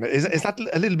situation. Is that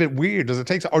a little bit weird? Does it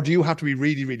take, or do you have to be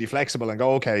really, really flexible and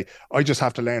go, okay, I just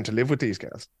have to learn to live with these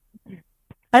guys?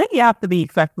 I think you have to be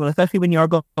flexible, especially when you're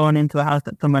going into a house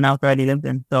that someone else already lived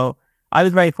in. So I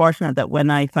was very fortunate that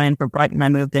when I signed for Brighton, I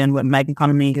moved in with Megan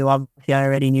Connolly, who obviously I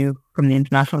already knew from the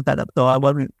international setup. So I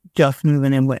wasn't just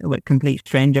moving in with complete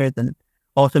strangers, and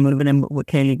also moving in with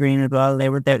Kaylee Green as well. They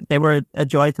were a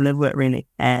joy to live with, really.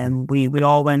 And we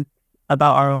all went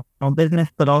about our own business,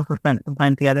 but also spent some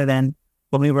time together then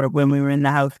when we were in the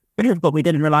house. But we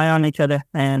didn't rely on each other,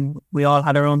 and we all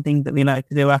had our own things that we liked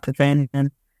to do after training.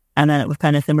 And then it was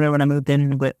kind of similar when I moved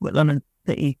in with London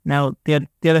City. Now the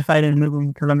other side of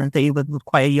moving to London City was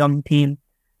quite a young team,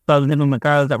 so I was living with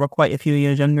girls that were quite a few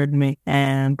years younger than me.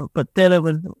 But still,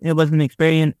 it was an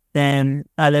experience. And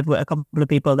I lived with a couple of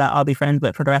people that I'll be friends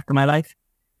with for the rest of my life.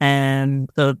 And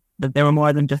so they were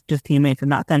more than just teammates in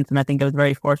that sense. And I think I was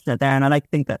very fortunate there. And I like to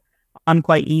think that I'm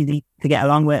quite easy to get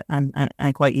along with and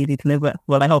quite easy to live with.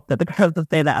 Well, I hope that the girls will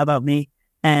say that about me.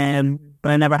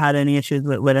 But I never had any issues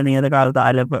with any of the girls that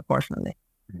I live with, fortunately.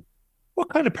 What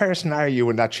kind of person are you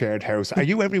in that shared house? Are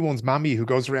you everyone's mammy who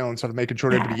goes around sort of making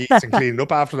sure everybody eats and cleaning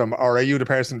up after them? Or are you the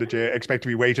person that you expect to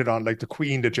be waited on, like the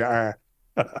queen that you are?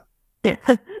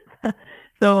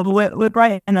 So with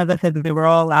Brighton, as I said, we were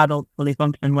all adults, fully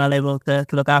functioning, well able to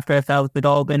look after ourselves. We'd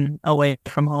all been away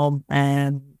from home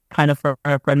kind of for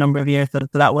a number of years, so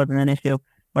that wasn't an issue.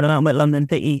 But I went with London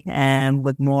City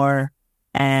with more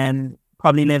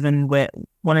probably living with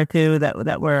one or two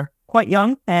that were quite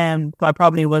young. So I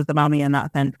probably was the mammy in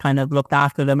that sense, kind of looked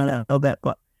after them a little bit.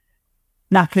 But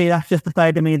naturally, that's just the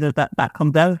side of me that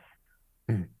comes out.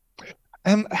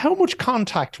 How much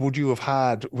contact would you have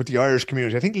had with the Irish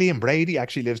community? I think Liam Brady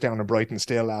actually lives down in Brighton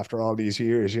still after all these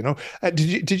years, you know.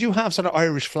 Did you have sort of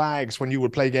Irish flags when you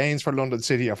would play games for London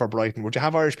City or for Brighton? Would you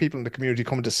have Irish people in the community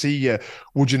coming to see you?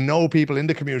 Would you know people in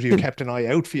the community who kept an eye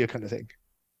out for you, kind of thing?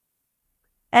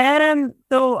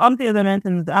 So obviously, as I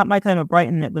mentioned, at my time at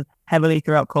Brighton, it was heavily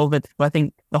throughout COVID. So I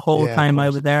think the whole time I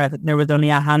was there, I think there was only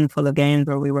a handful of games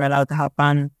where we were allowed to have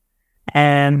fans.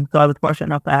 So I was fortunate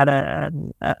enough to have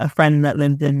a friend that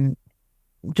lived in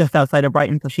just outside of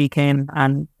Brighton, so she came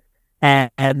and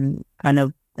Brian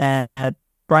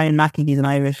Mackey, he's an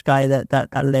Irish guy that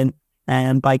lived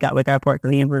by Gatwick Airport, so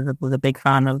he was a big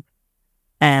fan of.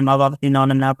 I've obviously known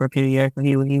him now for a few years, so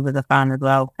he was a fan as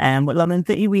well. With London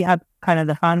City, we had kind of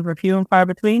the fans were few and far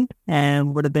between,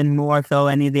 would have been more so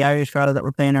any of the Irish girls that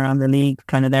were playing around the league,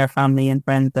 kind of their family and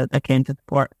friends that came to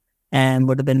support.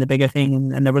 Would have been the bigger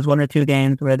thing, and there was one or two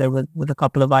games where there was a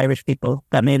couple of Irish people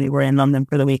that maybe were in London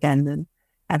for the weekend and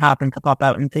happened to pop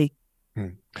out and see.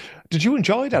 Did you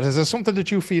enjoy that? Is there something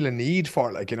that you feel a need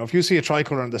for? Like, you know, if you see a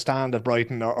tricolour on the stand at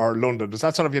Brighton or London, does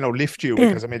that sort of, you know, lift you?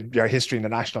 Because I mean, your history in the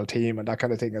national team and that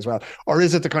kind of thing as well. Or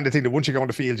is it the kind of thing that once you go on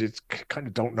the field, you kind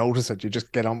of don't notice it, you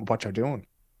just get on with what you're doing?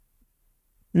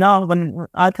 No,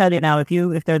 I'll tell you now, if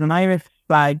there's an Irish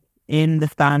flag in the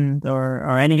stand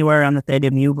or anywhere on the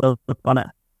stadium, you will look on it,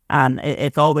 and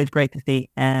it's always great to see.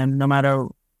 No matter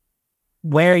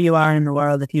where you are in the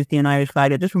world, if you see an Irish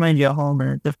flag, it just reminds you of home,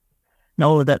 and it just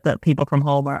know that people from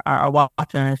home are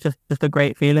watching. It's just a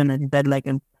great feeling. As you said, like,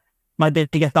 my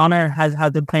biggest honour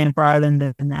has been playing for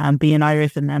Ireland and being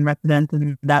Irish and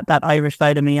representing that Irish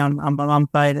side of me on my mom's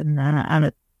side, and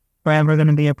it's forever going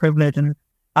to be a privilege, and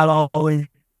I'll always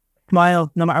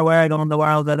smile no matter where I go in the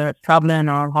world, whether it's travelling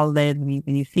or on holidays.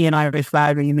 When you see an Irish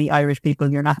flag or you meet Irish people,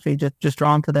 you're naturally just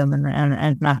drawn to them,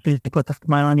 and naturally it puts a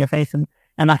smile on your face, and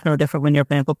that's no different when you're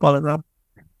playing football as well.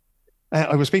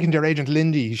 I was speaking to your agent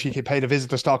Lindy. She paid a visit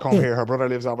to Stockholm here. Her brother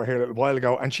lives over here a little while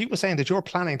ago, and she was saying that you're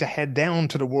planning to head down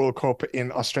to the World Cup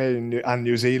in Australia and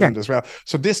New Zealand as well.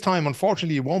 So this time,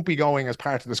 unfortunately, you won't be going as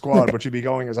part of the squad, but you'll be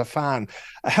going as a fan.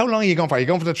 How long are you going for? Are you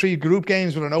going for the 3 group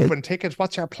games with an open ticket?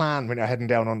 What's your plan when you're heading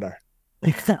down under?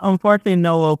 Unfortunately,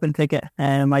 no open ticket.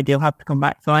 I do have to come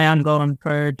back, so I am going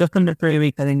for just under 3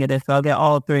 weeks, I think it is. So I'll get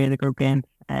all 3 of the group games.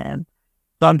 So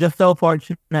I'm just so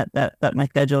fortunate that my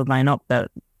schedule line up.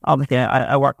 That obviously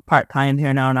I work part time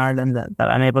here now in Ireland, that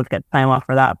I'm able to get time off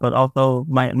for that. But also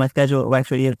my schedule at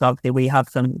Wexford is obviously we have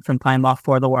some time off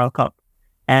for the World Cup,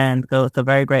 and so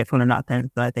very grateful in that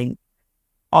sense. So I think,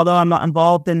 although I'm not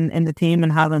involved in the team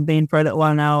and haven't been for a little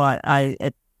while now,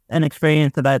 it's an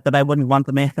experience that I wouldn't want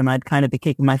to miss, and I'd kind of be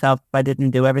kicking myself if I didn't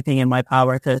do everything in my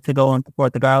power to go and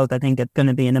support the girls. I think it's going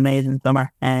to be an amazing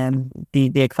summer, and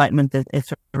the excitement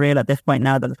is real at this point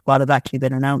now that the squad has actually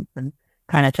been announced, and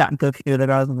kind of chatting to a few of the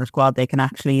girls in the squad, they can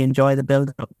actually enjoy the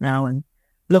build-up now, and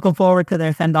looking forward to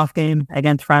their send-off game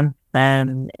against France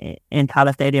in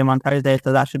Tallaght Stadium on Thursday.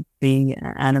 So that should be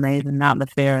an amazing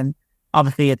atmosphere, and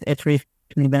obviously it's recently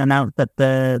been announced that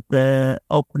the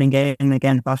opening game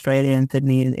against Australia in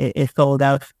Sydney is sold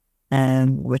out,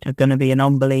 which is going to be an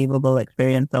unbelievable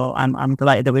experience. So I'm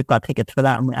delighted that we've got tickets for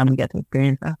that, and we get to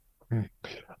experience that.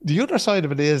 The other side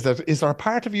of it is there a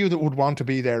part of you that would want to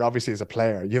be there, obviously, as a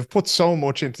player? You've put so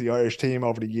much into the Irish team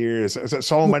over the years,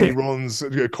 so many runs,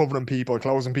 covering people,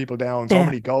 closing people down, so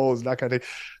many goals, that kind of thing.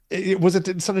 Was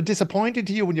it sort of disappointing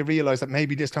to you when you realised that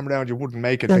maybe this time around you wouldn't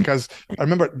make it? Because I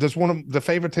remember there's one of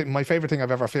my favourite thing I've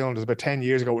ever filmed is about 10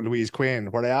 years ago with Louise Quinn,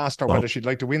 where I asked her whether she'd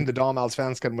like to win the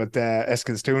Damallsvenskan with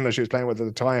Eskilstuna, she was playing with at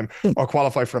the time, or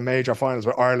qualify for a major finals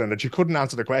with Ireland, and she couldn't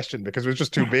answer the question because it was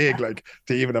just too big, like,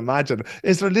 to even imagine.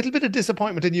 Is there a little bit of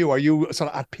disappointment in you? Are you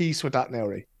sort of at peace with that now,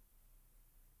 Ray?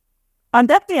 I'm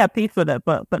definitely at peace with it,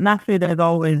 but naturally there's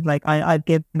always, like, I'd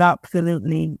give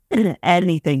absolutely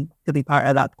anything to be part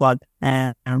of that squad.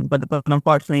 But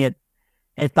unfortunately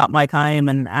it's not my time,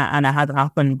 and it hasn't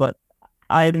happened. But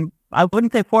I'm I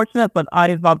wouldn't say fortunate, but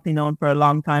I've obviously known for a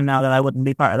long time now that I wouldn't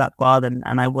be part of that squad, and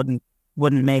I wouldn't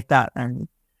make that. And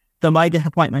so my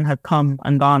disappointment has come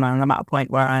and gone, and I'm at a point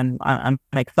where I'm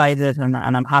excited and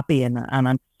I'm happy, and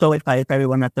I'm so excited for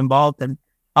everyone that's involved. And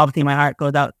obviously my heart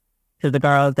goes out to the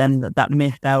girls then that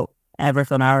missed out ever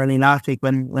so narrowly last week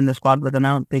when the squad was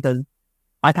announced, because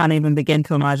I can't even begin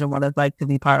to imagine what it's like to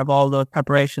be part of all those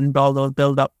preparations, all those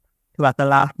build-up to at the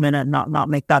last minute not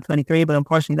make that 23. But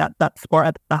unfortunately that sport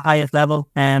at the highest level,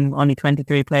 only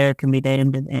 23 players can be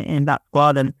named in that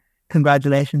squad. And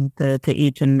congratulations to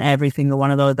each and every single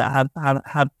one of those that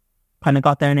have kind of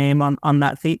got their name on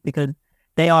that seat, because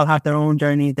they all have their own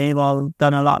journeys. They've all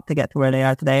done a lot to get to where they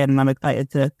are today, and I'm excited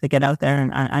to get out there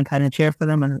and kind of cheer for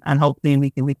them, and hopefully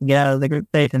we can get out of the group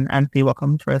stage and see what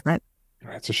comes for us next.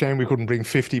 It's a shame we couldn't bring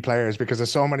 50 players, because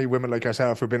there's so many women like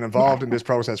yourself who've been involved in this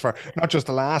process for not just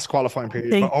the last qualifying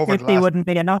period, but over 50 the last... wouldn't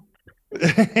be enough.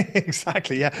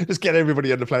 Exactly, yeah. Just get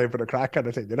everybody on the plane for the crack kind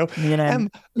of thing, you know? Yeah.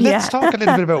 Let's talk a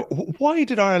little bit about why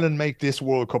did Ireland make this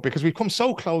World Cup? Because we've come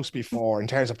so close before in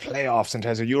terms of playoffs, in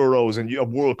terms of Euros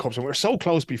and World Cups, and we were so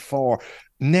close before,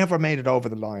 never made it over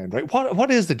the line, right?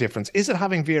 What is the difference? Is it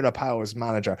having Vera Pauw as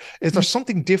manager? Is there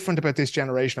something different about this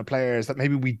generation of players that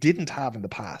maybe we didn't have in the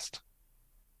past?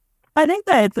 I think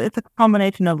that it's a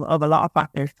combination of a lot of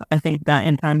factors. I think that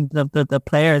in terms of the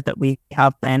players that we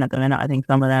have playing at the minute, I think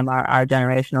some of them are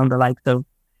generational, the likes of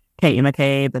Katie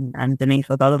McCabe and Denise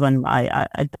O'Sullivan. I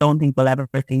don't think we'll ever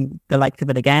see the likes of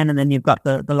it again. And then you've got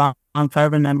the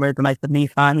long-serving members, the likes of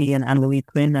Niamh Fahey and Louise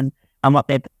Quinn and what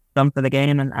they've done for the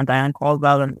game, and Diane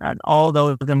Caldwell and all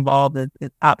those involved is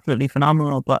absolutely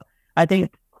phenomenal. But I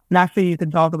think naturally you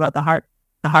can talk about the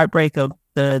heartbreak of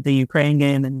the Ukraine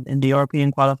game and the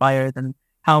European qualifiers, and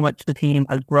how much the team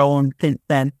has grown since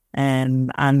then,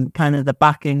 and kind of the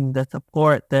backing, the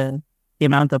support, the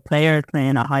amount of players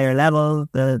playing at higher levels,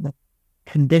 the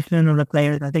condition of the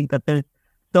players. I think that there's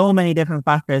so many different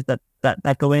factors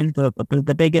that go into it. But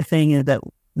the biggest thing is that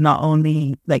not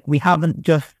only, like, we haven't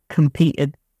just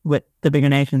competed with the bigger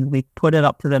nations, we put it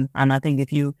up to them. And I think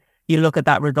if you look at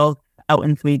that result out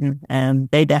in Sweden,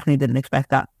 they definitely didn't expect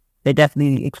that. They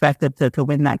definitely expected to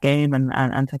win that game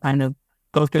and to kind of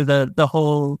go through the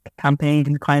whole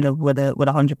campaign kind of with a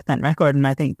 100% record. And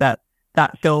I think that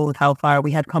shows how far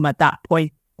we had come at that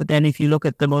point. But then if you look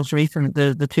at the most recent,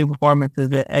 the two performances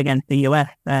against the US,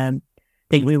 I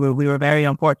think we were very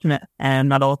unfortunate. And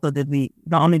not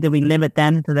only did we limit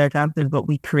them to their chances, but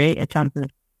we created chances.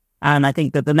 And I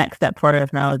think that the next step for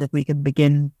us now is if we can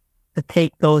begin to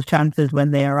take those chances when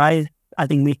they arise, I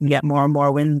think we can get more and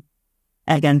more wins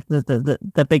against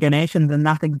the bigger nations, and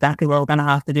that's exactly what we're going to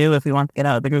have to do if we want to get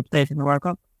out of the group stage in the World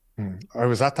Cup. I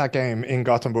was at that game in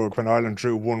Gothenburg when Ireland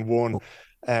drew 1-1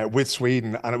 with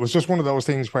Sweden, and it was just one of those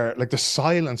things where, like, the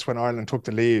silence when Ireland took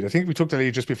the lead, I think we took the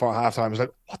lead just before halftime. I was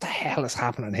like, what the hell is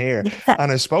happening here? Yeah.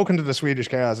 And I've spoken to the Swedish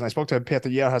guys, and I spoke to Peter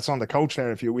Gerhardsson, the coach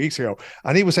there, a few weeks ago,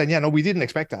 and he was saying, yeah, no, we didn't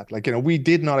expect that. Like, you know, we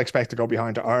did not expect to go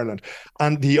behind to Ireland.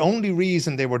 And the only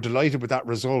reason they were delighted with that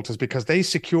result is because they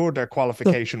secured their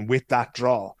qualification with that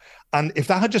draw. And if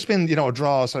that had just been, you know, a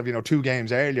draw sort of, you know, 2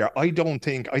 games earlier, I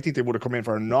think they would have come in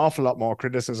for an awful lot more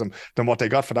criticism than what they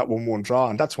got for that 1-1 draw.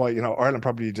 And that's why, you know, Ireland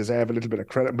probably deserve a little bit of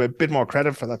credit, a bit more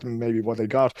credit for that than maybe what they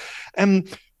got.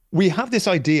 We have this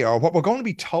idea, or what we're going to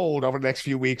be told over the next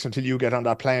few weeks until you get on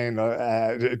that plane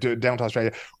down to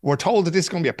Australia, we're told that this is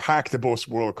going to be a park the bus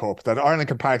World Cup, that Ireland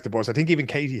can park the bus. I think even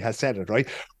Katie has said it, right?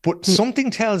 But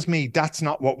something tells me that's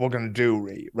not what we're going to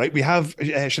do, right? We have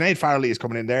Sinead Farrelly is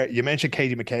coming in there. You mentioned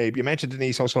Katie McCabe. You mentioned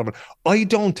Denise O'Sullivan. I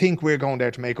don't think we're going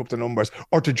there to make up the numbers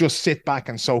or to just sit back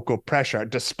and soak up pressure,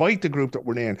 despite the group that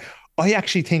we're in. I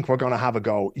actually think we're going to have a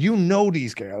go. You know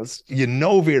these girls. You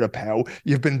know Vera Pauw.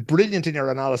 You've been brilliant in your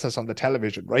analysis on the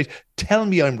television, right? Tell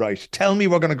me I'm right. Tell me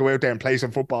we're going to go out there and play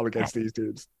some football against these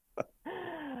teams.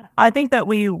 I think that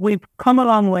we've come a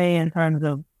long way in terms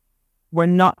of, we're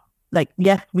not, like,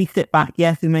 yes, we sit back.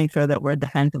 Yes, we make sure that we're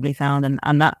defensively sound.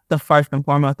 And that's the first and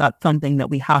foremost. That's something that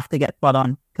we have to get spot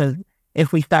on. Because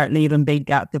if we start leaving big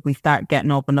gaps, if we start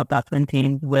getting opened up, that's when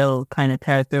teams will kind of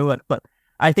tear through it. But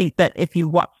I think that if you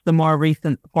watch the more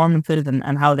recent performances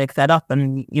and how they've set up,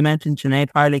 and you mentioned Sinead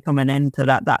Farrelly coming into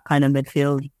that kind of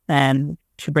midfield,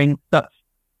 she brings such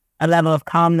a level of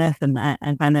calmness and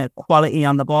kind of quality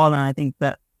on the ball. And I think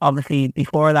that obviously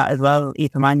before that as well,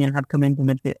 Aoife Mannion had come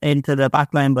into the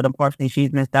back line, but unfortunately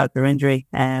she's missed out through injury.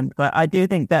 So I do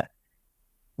think that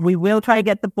we will try to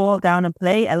get the ball down and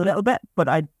play a little bit, but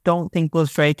I don't think we'll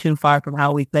stray too far from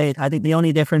how we played. I think the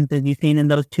only difference is you've seen in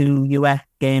those 2 US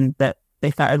games that they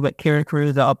started with Kira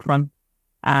Caruso up front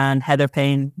and Heather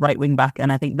Payne right wing back,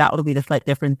 and I think that will be the slight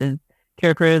difference. Is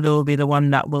Kira Cruz will be the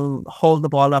one that will hold the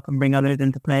ball up and bring others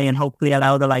into play, and hopefully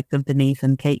allow the likes of Denise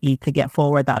and Katie to get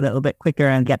forward that little bit quicker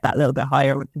and get that little bit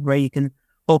higher, which is where you can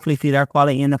hopefully see their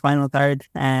quality in the final third.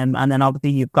 And then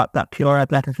obviously you've got that pure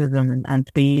athleticism and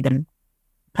speed and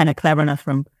kind of cleverness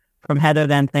from Heather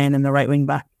then playing in the right wing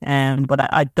back.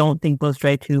 But I don't think we'll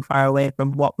stray too far away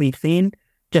from what we've seen.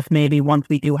 Just maybe once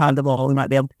we do have the ball, we might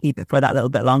be able to keep it for that little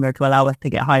bit longer to allow us to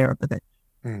get higher up the pitch.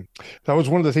 That was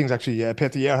one of the things, actually.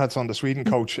 Peter Gerhardsson, the Sweden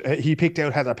coach, he picked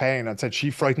out Heather Payne and said she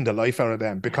frightened the life out of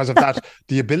them because of that,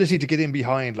 the ability to get in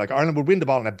behind. Like, Ireland would win the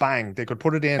ball and a bang, they could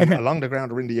put it in along the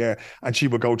ground or in the air, and she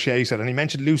would go chase it. And he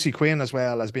mentioned Lucy Quinn as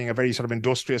well as being a very sort of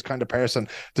industrious kind of person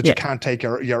that you can't take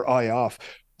your eye off.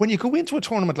 When you go into a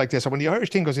tournament like this, or when the Irish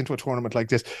team goes into a tournament like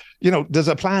this, you know, there's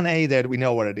a plan A there that we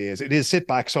know what it is. It is sit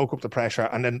back, soak up the pressure,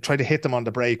 and then try to hit them on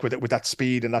the break with that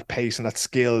speed and that pace and that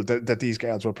skill that these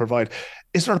girls will provide.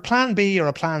 Is there a plan B or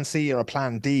a plan C or a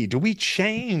plan D? Do we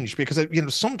change? Because, you know,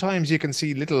 sometimes you can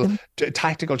see little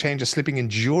tactical changes slipping in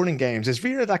during games. Is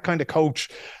Vera that kind of coach?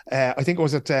 I think it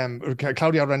was at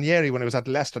Claudio Ranieri when it was at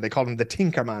Leicester. They called him the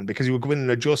Tinker Man because he would go in and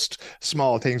adjust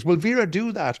small things. Will Vera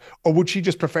do that, or would she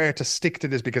just prefer to stick to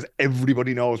this because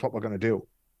everybody knows what we're going to do?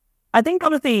 I think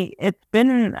obviously it's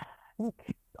been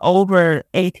over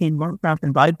 18 months now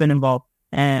since I've been involved,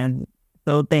 and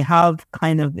so they have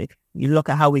kind of, if you look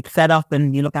at how we've set up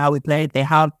and you look at how we played, they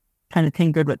have kind of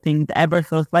tinkered with things ever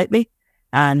so slightly,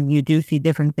 and you do see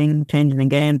different things changing in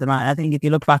games. And I think if you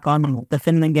look back on the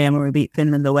Finland game where we beat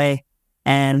Finland away,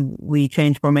 and we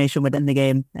changed formation within the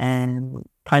game and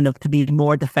kind of to be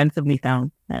more defensively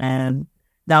sound.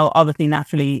 Now, obviously,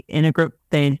 naturally, in a group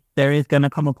stage, there is going to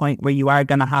come a point where you are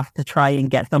going to have to try and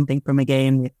get something from a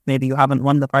game. If maybe you haven't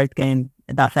won the first game,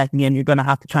 that second game, you're going to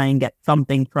have to try and get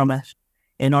something from it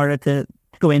in order to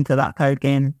go into that third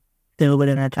game still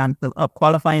within a chance of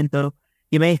qualifying. So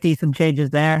you may see some changes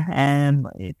there.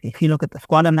 If you look at the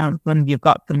squad announcement, you've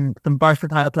got some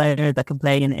versatile players that can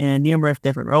play in numerous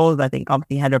different roles. I think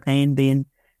obviously Heather Payne being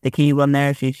the key one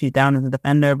there. She's down as a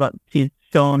defender, but she's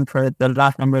shown for the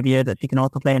last number of years that she can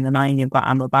also play in the 9. You've got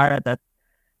Amber Barrett that's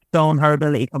shown her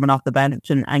ability coming off the bench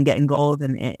and getting goals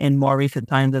in more recent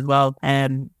times as well.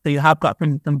 So you have got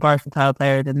some versatile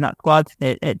players in that squad.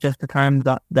 It just depends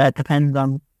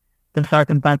on the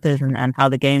circumstances and how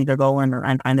the games are going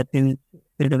and kind of who's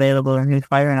available and who's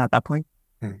firing at that point.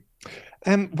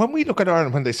 When we look at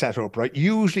Ireland when they set up, right,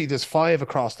 usually there's 5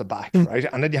 across the back, right?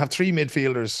 And then you have 3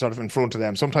 midfielders sort of in front of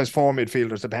them, sometimes 4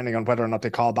 midfielders, depending on whether or not they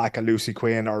call back a Lucy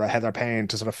Quinn or a Heather Payne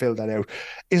to sort of fill that out.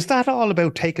 Is that all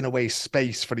about taking away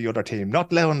space for the other team,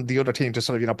 not allowing the other team to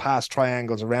sort of, you know, pass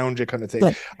triangles around you kind of thing?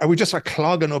 Yeah. Are we just sort of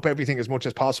clogging up everything as much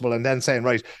as possible and then saying,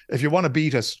 right, if you want to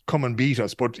beat us, come and beat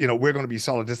us, but, you know, we're going to be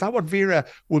solid? Is that what Vera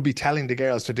would be telling the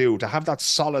girls to do, to have that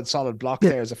solid block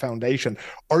there as a foundation?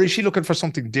 Or is she looking for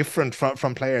something different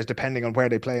from players depending on where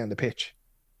they play on the pitch?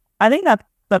 I think that's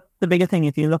the biggest thing.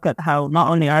 If you look at how not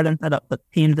only Ireland set up, but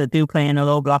teams that do play in a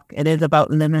low block, it is about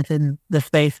limiting the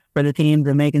space for the teams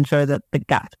and making sure that the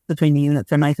gaps between the units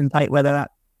are nice and tight, whether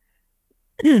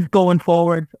that's going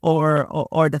forward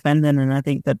or defending. And I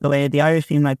think that the way the Irish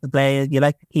team like to play is you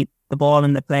like to keep the ball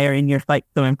and the player in your sight,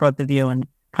 so in front of you, and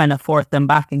kind of force them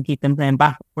back and keep them playing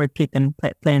backward, keep them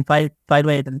playing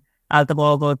sideways. And as the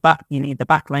ball goes back, you need the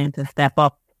back line to step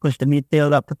up, push the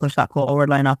midfield up, to push that forward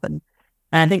line up. And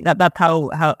I think that's how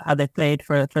they've played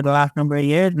for the last number of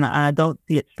years. And I don't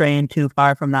see it straying too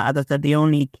far from that. As I said, the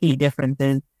only key difference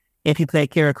is if you play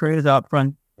Kira Cruz up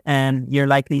front, you're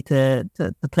likely to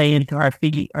play into her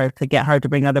feet or to get her to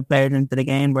bring other players into the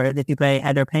game. Whereas if you play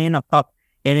Heather Payne up top,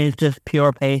 it is just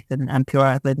pure pace and pure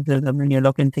athleticism, and you're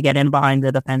looking to get in behind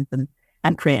the defence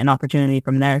and create an opportunity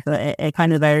from there. So it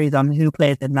kind of varies on who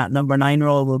plays in that number 9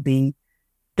 role will be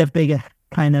the biggest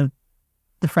kind of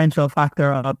differential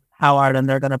factor of how Ireland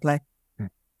are going to play.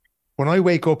 When I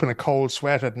wake up in a cold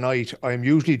sweat at night, I'm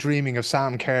usually dreaming of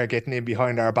Sam Kerr getting in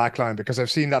behind our backline, because I've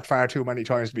seen that far too many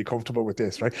times to be comfortable with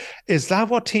this, right? Is that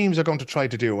what teams are going to try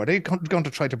to do? Are they going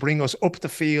to try to bring us up the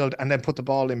field and then put the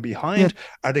ball in behind? Yeah.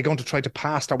 Are they going to try to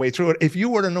pass their way through it? If you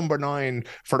were a number 9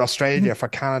 for Australia, for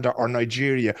Canada or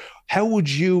Nigeria, how would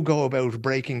you go about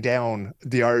breaking down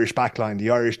the Irish backline,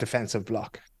 the Irish defensive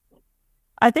block?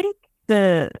 I think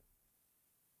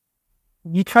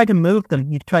you try to move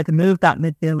them. You try to move that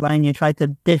midfield line. You try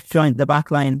to disjoint the back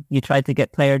line. You try to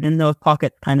get players in those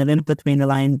pockets, kind of in between the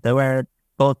lines, where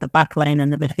both the back line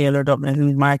and the midfielder don't know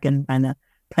who's marking, kind of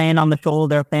playing on the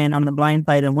shoulder, playing on the blind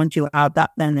side. And once you have that,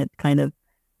 then it's kind of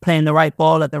playing the right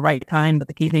ball at the right time. But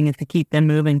the key thing is to keep them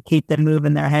moving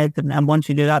their heads. And once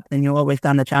you do that, then you always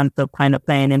stand a chance of kind of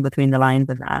playing in between the lines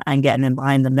and getting in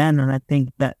behind them then. And I think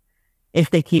that if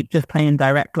they keep just playing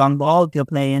direct long balls, you'll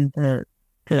play into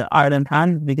Ireland's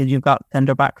hands, because you've got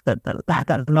centre backs that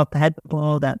love to head the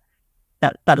ball, that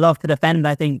love to defend.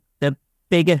 I think the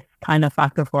biggest kind of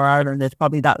factor for Ireland is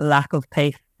probably that lack of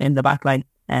pace in the back line.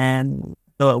 And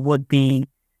so it would be,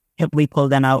 can we pull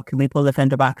them out? Can we pull the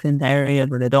centre backs into areas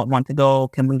where they don't want to go?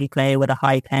 Can we play with a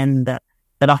high 10 that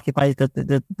occupies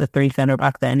the three centre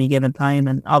backs at any given time?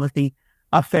 And obviously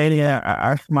Australia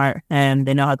are smart, and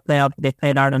they know how to play. Obviously they've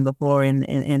played Ireland before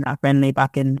in a friendly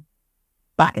back in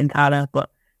Tala, but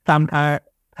Sam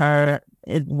Kerr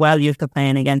is well used to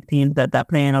playing against teams that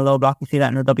play in a low block. You see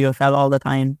that in the WSL all the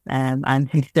time, and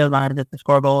he still manages to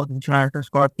score goals and tries to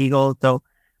score key goals. So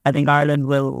I think Ireland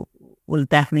will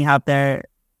definitely have their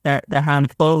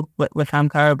hands full with Sam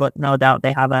Kerr, but no doubt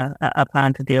they have a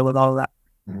plan to deal with all of that.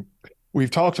 Mm-hmm. We've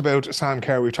talked about Sam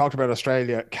Kerr, we've talked about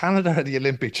Australia. Canada are the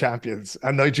Olympic champions,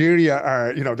 and Nigeria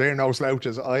are, they're no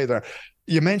slouches either.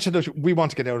 You mentioned that we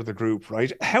want to get out of the group,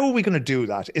 right? How are we going to do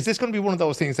that? Is this going to be one of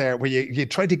those things there where you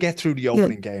try to get through the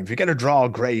opening game? If you get a draw,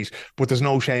 great, but there's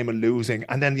no shame in losing.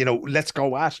 And then, let's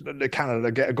go at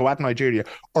Canada, go at Nigeria.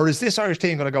 Or is this Irish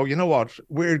team going to go, you know what,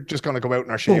 we're just going to go out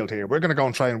in our shield here. We're going to go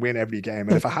and try and win every game.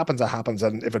 And if it happens, it happens.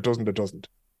 And if it doesn't, it doesn't.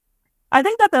 I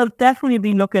think that they'll definitely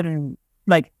be looking...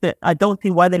 I don't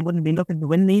see why they wouldn't be looking to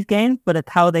win these games, but it's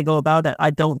how they go about it. I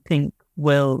don't think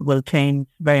will change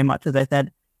very much. As I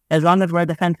said, as long as we're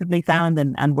defensively sound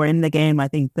and we're in the game, I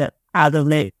think that as of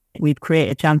late we've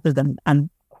created chances and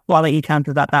quality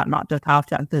chances at that, not just half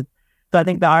chances. So I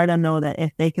think that Ireland know that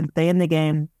if they can stay in the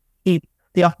game, keep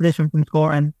the opposition from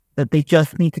scoring, that they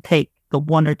just need to take the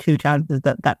one or two chances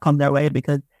that come their way,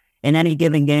 because in any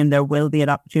given game there will be an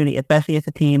opportunity, especially if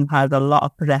the team has a lot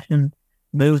of possession,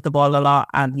 moves the ball a lot,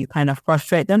 and you kind of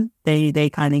frustrate them. They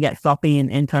kind of get sloppy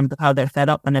in terms of how they're set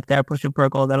up, and if they're pushing for a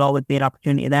goal, there'll always be an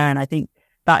opportunity there. And I think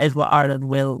that is what Ireland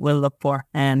will look for,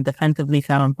 and defensively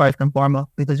sound first and foremost,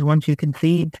 because once you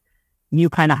concede, you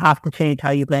kind of have to change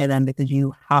how you play them, because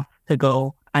you have to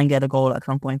go and get a goal at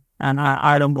some point, and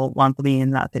Ireland will want to be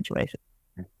in that situation.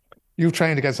 You've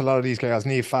trained against a lot of these guys,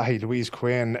 Niamh Fahey, Louise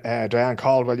Quinn, Diane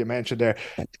Caldwell, you mentioned there.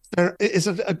 Is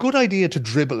it a good idea to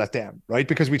dribble at them, right?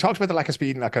 Because we talked about the lack of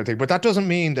speed and that kind of thing, but that doesn't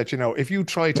mean that, if you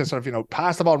try to sort of,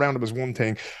 pass the ball around them is one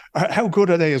thing. How good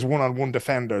are they as one-on-one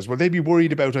defenders? Will they be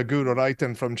worried about a Guro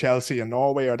Reiten from Chelsea and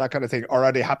Norway or that kind of thing? Or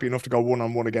are they happy enough to go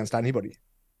one-on-one against anybody?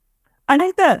 I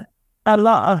think that a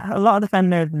lot of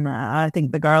defenders, and I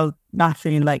think the girls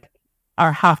naturally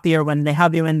are happier when they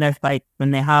have you in their sight,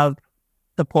 when they have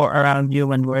support around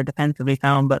you and we're defensively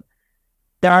sound. But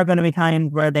there are going to be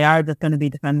times where they are just going to be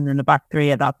defending in the back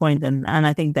three at that point, and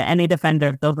I think that any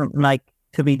defender doesn't like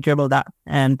to be dribbled at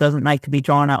and doesn't like to be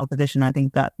drawn out of position. I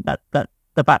think that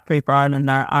the back three for Ireland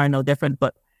are no different,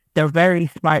 but they're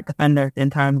very smart defenders in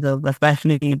terms of,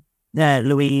 especially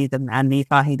Louise and Niamh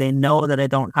Fahey. They know that they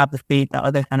don't have the speed that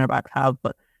other centre backs have,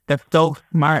 but they're so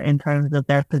smart in terms of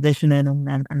their positioning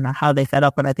and how they set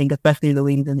up. And I think especially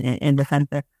Louise in the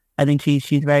centre, I think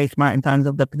she's very smart in terms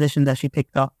of the position that she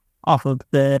picked up off of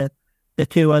the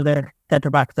two other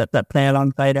centre backs that play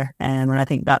alongside her, and I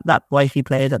think that's why she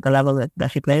plays at the level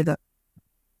that she plays at.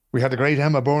 We had the great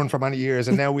Emma Byrne for many years,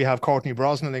 and now we have Courtney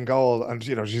Brosnan in goal, and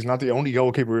she's not the only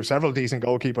goalkeeper. We have several decent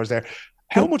goalkeepers there.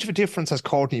 How much of a difference has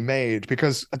Courtney made?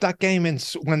 Because at that game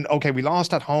we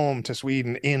lost at home to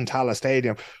Sweden in Tala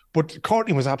Stadium, but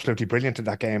Courtney was absolutely brilliant in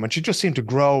that game, and she just seemed to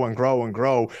grow and grow and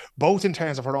grow, both in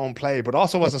terms of her own play, but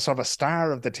also as a sort of a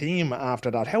star of the team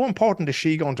after that. How important is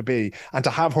she going to be, and to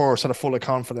have her sort of full of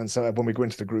confidence when we go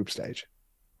into the group stage?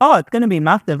 Oh, it's going to be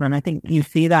massive, and I think you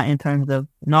see that in terms of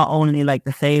not only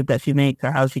the save that she makes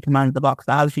or how she commands the box,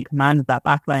 but how she commands that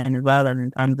back line as well, and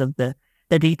in terms of the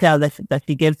detail that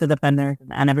she gives the defenders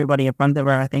and everybody in front of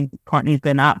her. I think Courtney's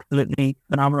been absolutely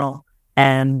phenomenal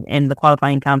in the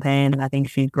qualifying campaign, and I think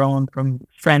she's grown from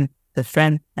strength to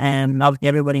strength. And obviously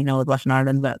everybody knows watching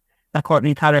Ireland that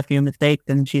Courtney's had a few mistakes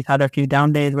and she's had a few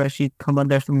down days where she's come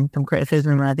under some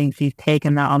criticism, and I think she's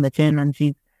taken that on the chin, and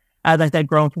she's, as I said,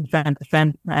 grown from strength to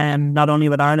strength, not only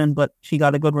with Ireland, but she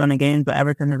got a good run of games with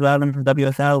Everton as well and from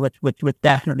WSL, which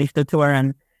definitely stood to her,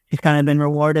 and she's kind of been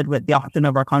rewarded with the option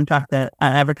of her contract at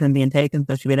Everton being taken,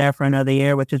 so she'll be there for another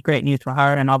year, which is great news for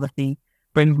her, and obviously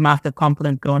brings massive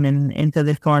confidence going into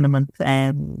this tournament.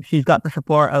 She's got the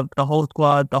support of the whole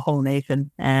squad, the whole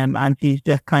nation, and she's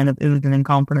just kind of oozing in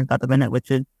confidence at the minute,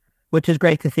 which is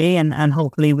great to see, and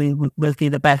hopefully we'll see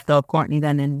the best of Courtney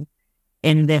then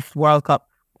in this World Cup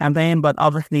campaign. But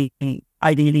obviously,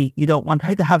 ideally, you don't want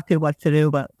her to have too much to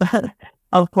do, but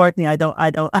unfortunately,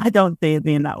 I don't see it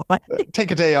being that way.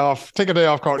 Take a day off,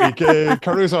 Courtney.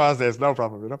 Caruso has this, no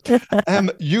problem.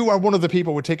 You are one of the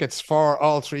people with tickets for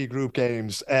all three group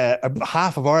games.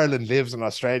 Half of Ireland lives in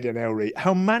Australia now, Ree.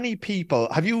 How many people,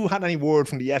 have you had any word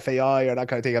from the FAI or that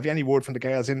kind of thing? Have you any word from the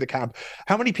girls in the camp?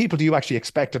 How many people do you actually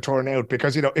expect to turn out?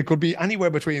 Because, it could be anywhere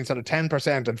between sort of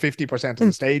 10% and 50% of the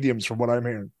stadiums from what I'm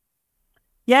hearing.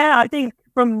 Yeah, I think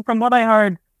from what I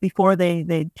heard before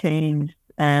they changed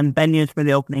venues for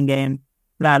the opening game,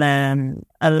 that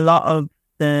a lot of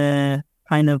the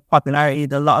kind of popularity,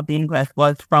 a lot of the interest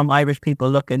was from Irish people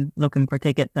looking for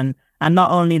tickets, and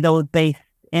not only those based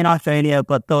in Australia,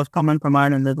 but those coming from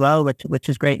Ireland as well, which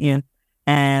is great news.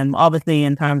 Obviously,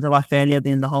 in terms of Australia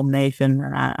being the home nation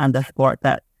and the sport,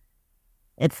 that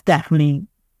it's definitely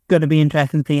going to be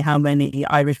interesting to see how many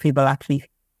Irish people actually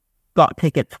got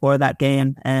tickets for that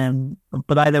game.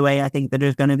 But either way, I think that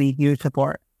there's going to be huge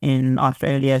support in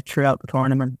Australia throughout the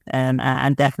tournament,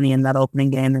 and definitely in that opening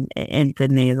game in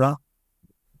Sydney as well.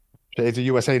 It's a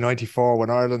USA 94 when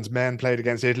Ireland's men played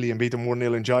against Italy and beat them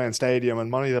 1-0 in Giant Stadium,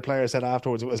 and many of the players said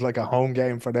afterwards it was like a home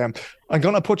game for them. I'm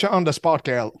going to put you on the spot,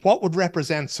 Gael. What would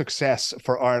represent success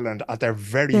for Ireland at their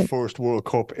very first World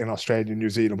Cup in Australia and New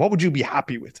Zealand? What would you be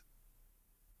happy with?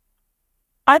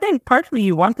 I think personally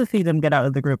you want to see them get out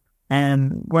of the group.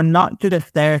 We're not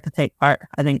just there to take part.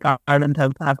 I think Ireland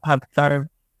have served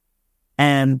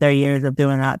their years of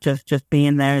doing that, just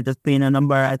being there, just being a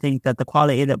number. I think that the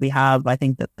quality that we have, I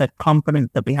think that the confidence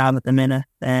that we have at the minute,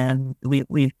 and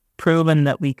we've proven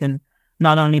that we can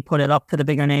not only put it up to the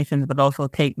bigger nations, but also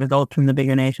take results from the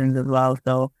bigger nations as well.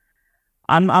 So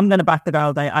I'm going to back the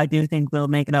girls. I do think we'll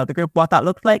make it out of the group. What that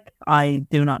looks like, I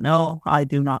do not know. I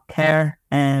do not care,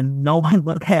 and no one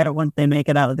will care once they make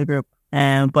it out of the group.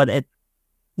 But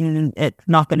it's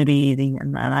not going to be easy,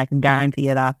 and I can guarantee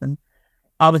you that. And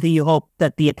obviously, you hope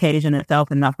that the occasion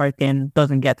itself in that first game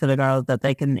doesn't get to the girls, that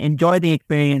they can enjoy the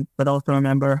experience, but also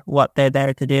remember what they're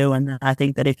there to do. And I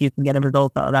think that if you can get a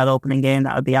result out of that opening game,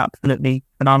 that would be absolutely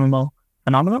phenomenal,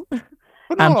 and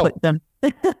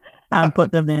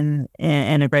put them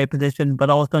in a great position. But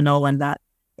also knowing that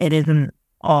it isn't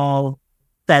all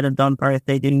said and done for if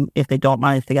they don't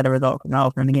manage to get a result from the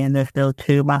opening game. There's still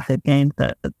two massive games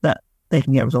that they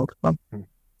can get results from.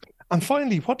 And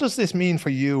finally, what does this mean for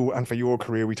you and for your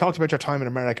career? We talked about your time in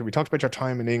America. We talked about your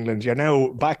time in England. You're now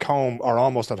back home, or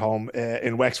almost at home,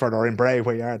 in Wexford or in Bray,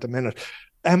 where you are at the minute.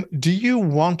 Do you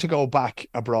want to go back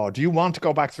abroad? Do you want to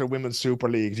go back to the Women's Super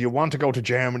League? Do you want to go to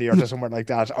Germany or to somewhere like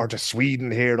that, or to Sweden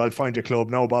here? I'll find your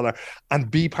club, no bother, and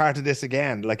be part of this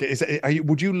again. Like,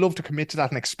 would you love to commit to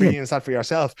that and experience that for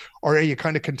yourself? Or are you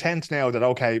kind of content now that,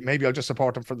 okay, maybe I'll just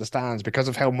support them from the stands because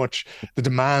of how much the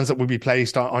demands that will be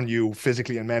placed on you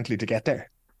physically and mentally to get there?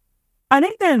 I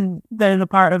think there's a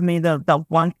part of me that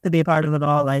wants to be a part of it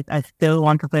all. I still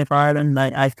want to play for Ireland.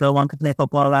 I still want to play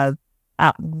football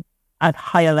as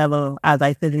high a level as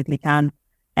I physically can.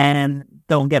 And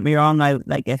don't get me wrong,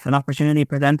 if an opportunity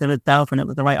presented itself and it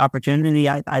was the right opportunity,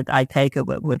 I take it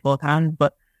with both hands.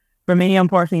 But for me,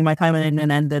 unfortunately, my time in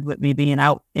England ended with me being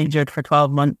out injured for 12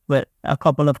 months with a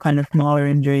couple of kind of smaller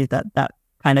injuries that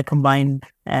kind of combined.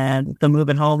 And so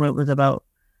moving home, it was about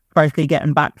firstly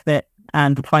getting back fit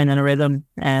and finding a rhythm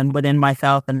within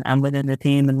myself and within the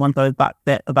team. And once I was back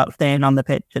fit, about staying on the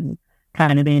pitch and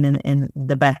kind of being in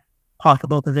the best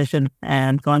possible position.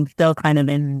 And so I'm still kind of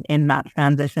in that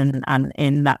transition and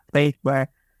in that space where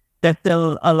there's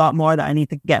still a lot more that I need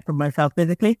to get from myself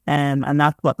physically. And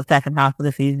that's what the second half of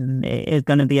the season is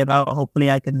going to be about.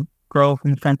 Hopefully I can grow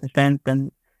from strength to strength.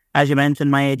 And as you mentioned,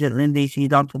 my agent, Lindsay,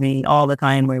 she's on to me all the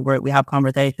time. We have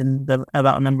conversations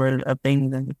about a number of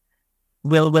things, and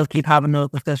we'll keep having those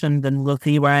discussions, and we'll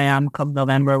see where I am come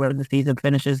November when the season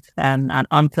finishes. And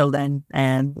until then,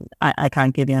 I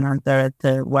can't give you an answer as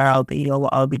to where I'll be or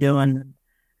what I'll be doing.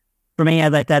 For me,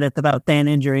 as I said, it's about staying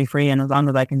injury free, and as long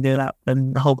as I can do that,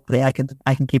 then hopefully I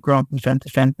can keep growing from strength to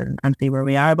strength and see where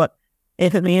we are. But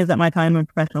if it means that my time in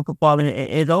professional football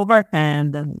is over,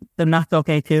 and then that's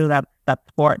okay too. That's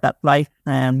sport, that's life.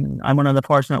 I'm one of the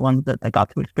fortunate ones that they got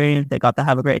to experience. They got to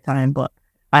have a great time, but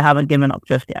I haven't given up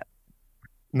just yet.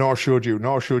 Nor should you.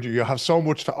 You have so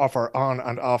much to offer on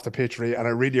and off the pitch, Ree, and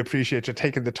I really appreciate you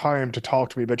taking the time to talk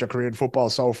to me about your career in football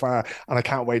so far, and I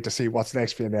can't wait to see what's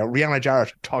next for you now. Rianna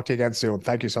Jarrett, talk to you again soon.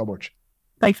 Thank you so much.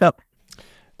 Thanks, Phil.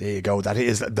 There you go. That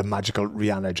is the magical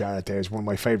Rianna Jarrett. There is one of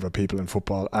my favourite people in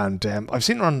football, and I've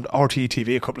seen her on RTE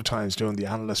TV a couple of times doing the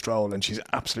analyst role, and she's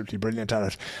absolutely brilliant at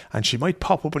it. And she might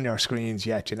pop up on your screens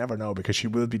yet, you never know, because she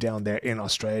will be down there in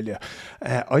Australia.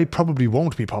 I probably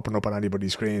won't be popping up on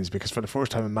anybody's screens because for the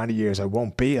first time in many years I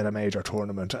won't be at a major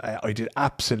tournament. I did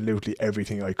absolutely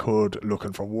everything I could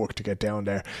looking for work to get down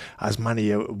there. As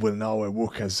many will know, I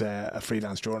work as a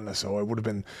freelance journalist, so I would have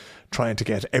been trying to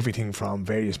get everything from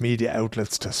various media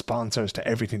outlets to sponsors to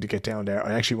everything to get down there.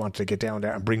 I actually wanted to get down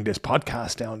there and bring this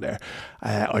podcast down there.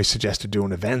 I suggested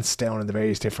doing events down in the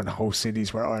various different host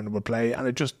cities where Ireland would play, and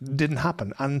it just didn't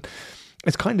happen. And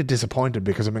it's kind of disappointed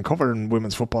because I've been covering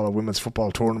women's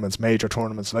football tournaments, major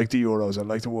tournaments like the Euros and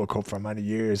like the World Cup for many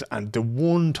years, and the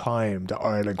one time that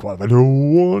Ireland qualified, the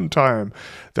one time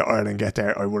that Ireland get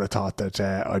there, I would have thought that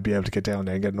I'd be able to get down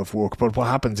there and get enough work. But what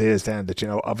happens is then that, you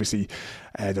know, obviously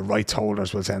the rights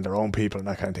holders will send their own people and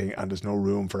that kind of thing, and there's no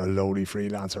room for a lowly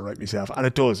freelancer like myself. And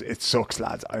it sucks,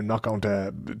 lads. I'm not going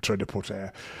to try to put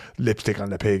lipstick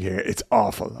on the pig here. It's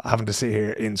awful having to sit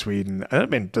here in Sweden. I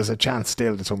mean, there's a chance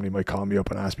still that somebody might call me up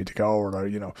and ask me to go, or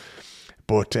you know,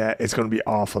 but it's going to be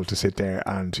awful to sit there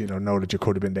and, you know that you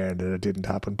could have been there and that it didn't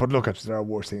happen. But look, there are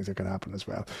worse things that can happen as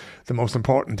well. The most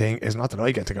important thing is not that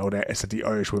I get to go there, it's that the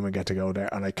Irish women get to go there,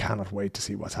 and I cannot wait to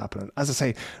see what's happening. As I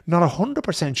say, not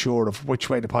 100% sure of which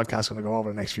way the podcast is going to go over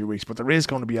the next few weeks, but there is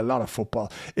going to be a lot of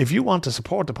football. If you want to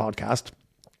support the podcast,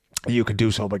 you can do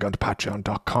so by going to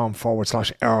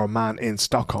patreon.com/Arrowman in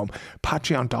Stockholm.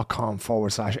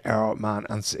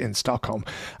 Patreon.com/Arrowman in Stockholm.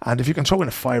 And if you can throw in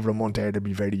a £5 a month there, that'd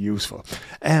be very useful.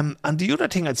 And the other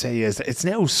thing I'd say is that it's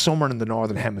now summer in the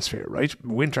Northern Hemisphere, right?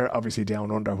 Winter, obviously,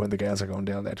 down under when the Gaels are going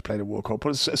down there to play the World Cup. But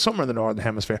it's summer in the Northern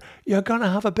Hemisphere. You're going to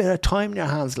have a bit of time in your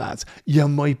hands, lads. You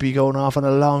might be going off on a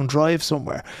long drive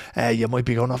somewhere. You might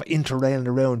be going off interrailing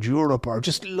around Europe or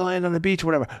just lying on the beach or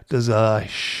whatever. There's a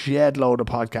shed load of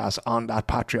podcasts on that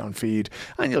Patreon feed,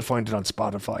 and you'll find it on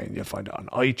Spotify, and you'll find it on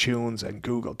iTunes and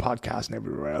Google Podcasts and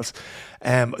everywhere else.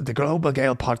 The Global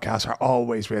Gael podcasts are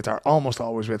almost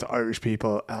always with Irish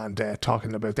people, and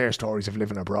talking about their stories of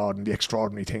living abroad and the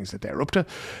extraordinary things that they're up to.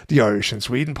 The Irish in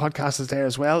Sweden podcast is there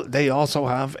as well. They also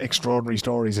have extraordinary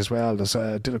stories as well.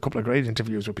 Did a couple of great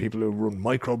interviews with people who run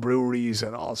microbreweries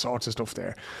and all sorts of stuff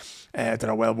there. That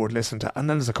are well worth listening to. And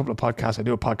then there's a couple of podcasts. I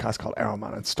do a podcast called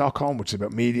Arrowman in Stockholm, which is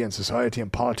about media and society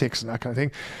and politics and that kind of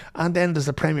thing. And then there's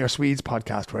the Premier Swedes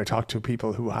podcast, where I talk to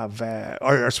people who have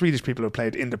or Swedish people who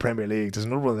played in the Premier League. There's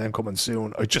another one of them coming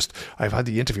soon. I've had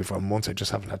the interview for months. I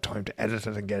just haven't had time to edit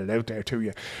it and get it out there to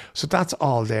you. So that's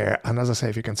all there. And as I say,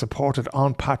 if you can support it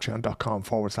on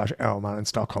patreon.com/Arrowman in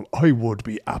Stockholm, I would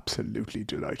be absolutely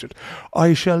delighted.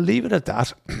 I shall leave it at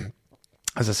that.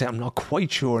 As I say, I'm not quite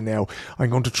sure now. I'm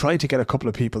going to try to get a couple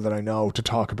of people that I know to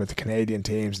talk about the Canadian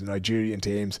teams, the Nigerian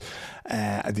teams,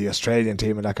 the Australian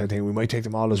team and that kind of thing. We might take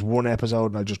them all as one episode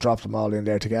and I'll just drop them all in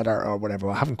there together or whatever.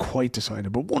 I haven't quite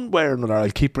decided, but one way or another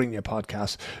I'll keep bringing you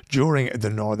podcasts during the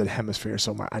Northern Hemisphere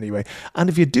summer anyway. And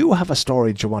if you do have a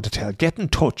story that you want to tell, get in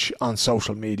touch on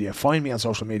social media. Find me on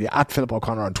social media at Philip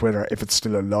O'Connor on Twitter if it's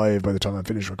still alive by the time I'm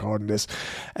finished recording this,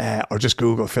 or just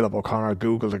Google Philip O'Connor,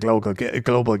 Google the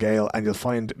Global Gael, and you'll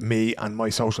find me and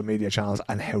my social media channels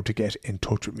and how to get in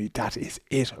touch with me. That is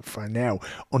it for now.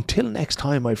 Until next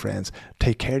time, my friends,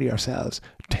 take care of yourselves,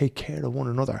 take care of one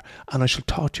another, and I shall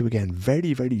talk to you again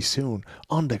very, very soon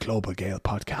on the Global Gael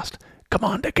podcast. Come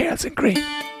on, the Gaels in green.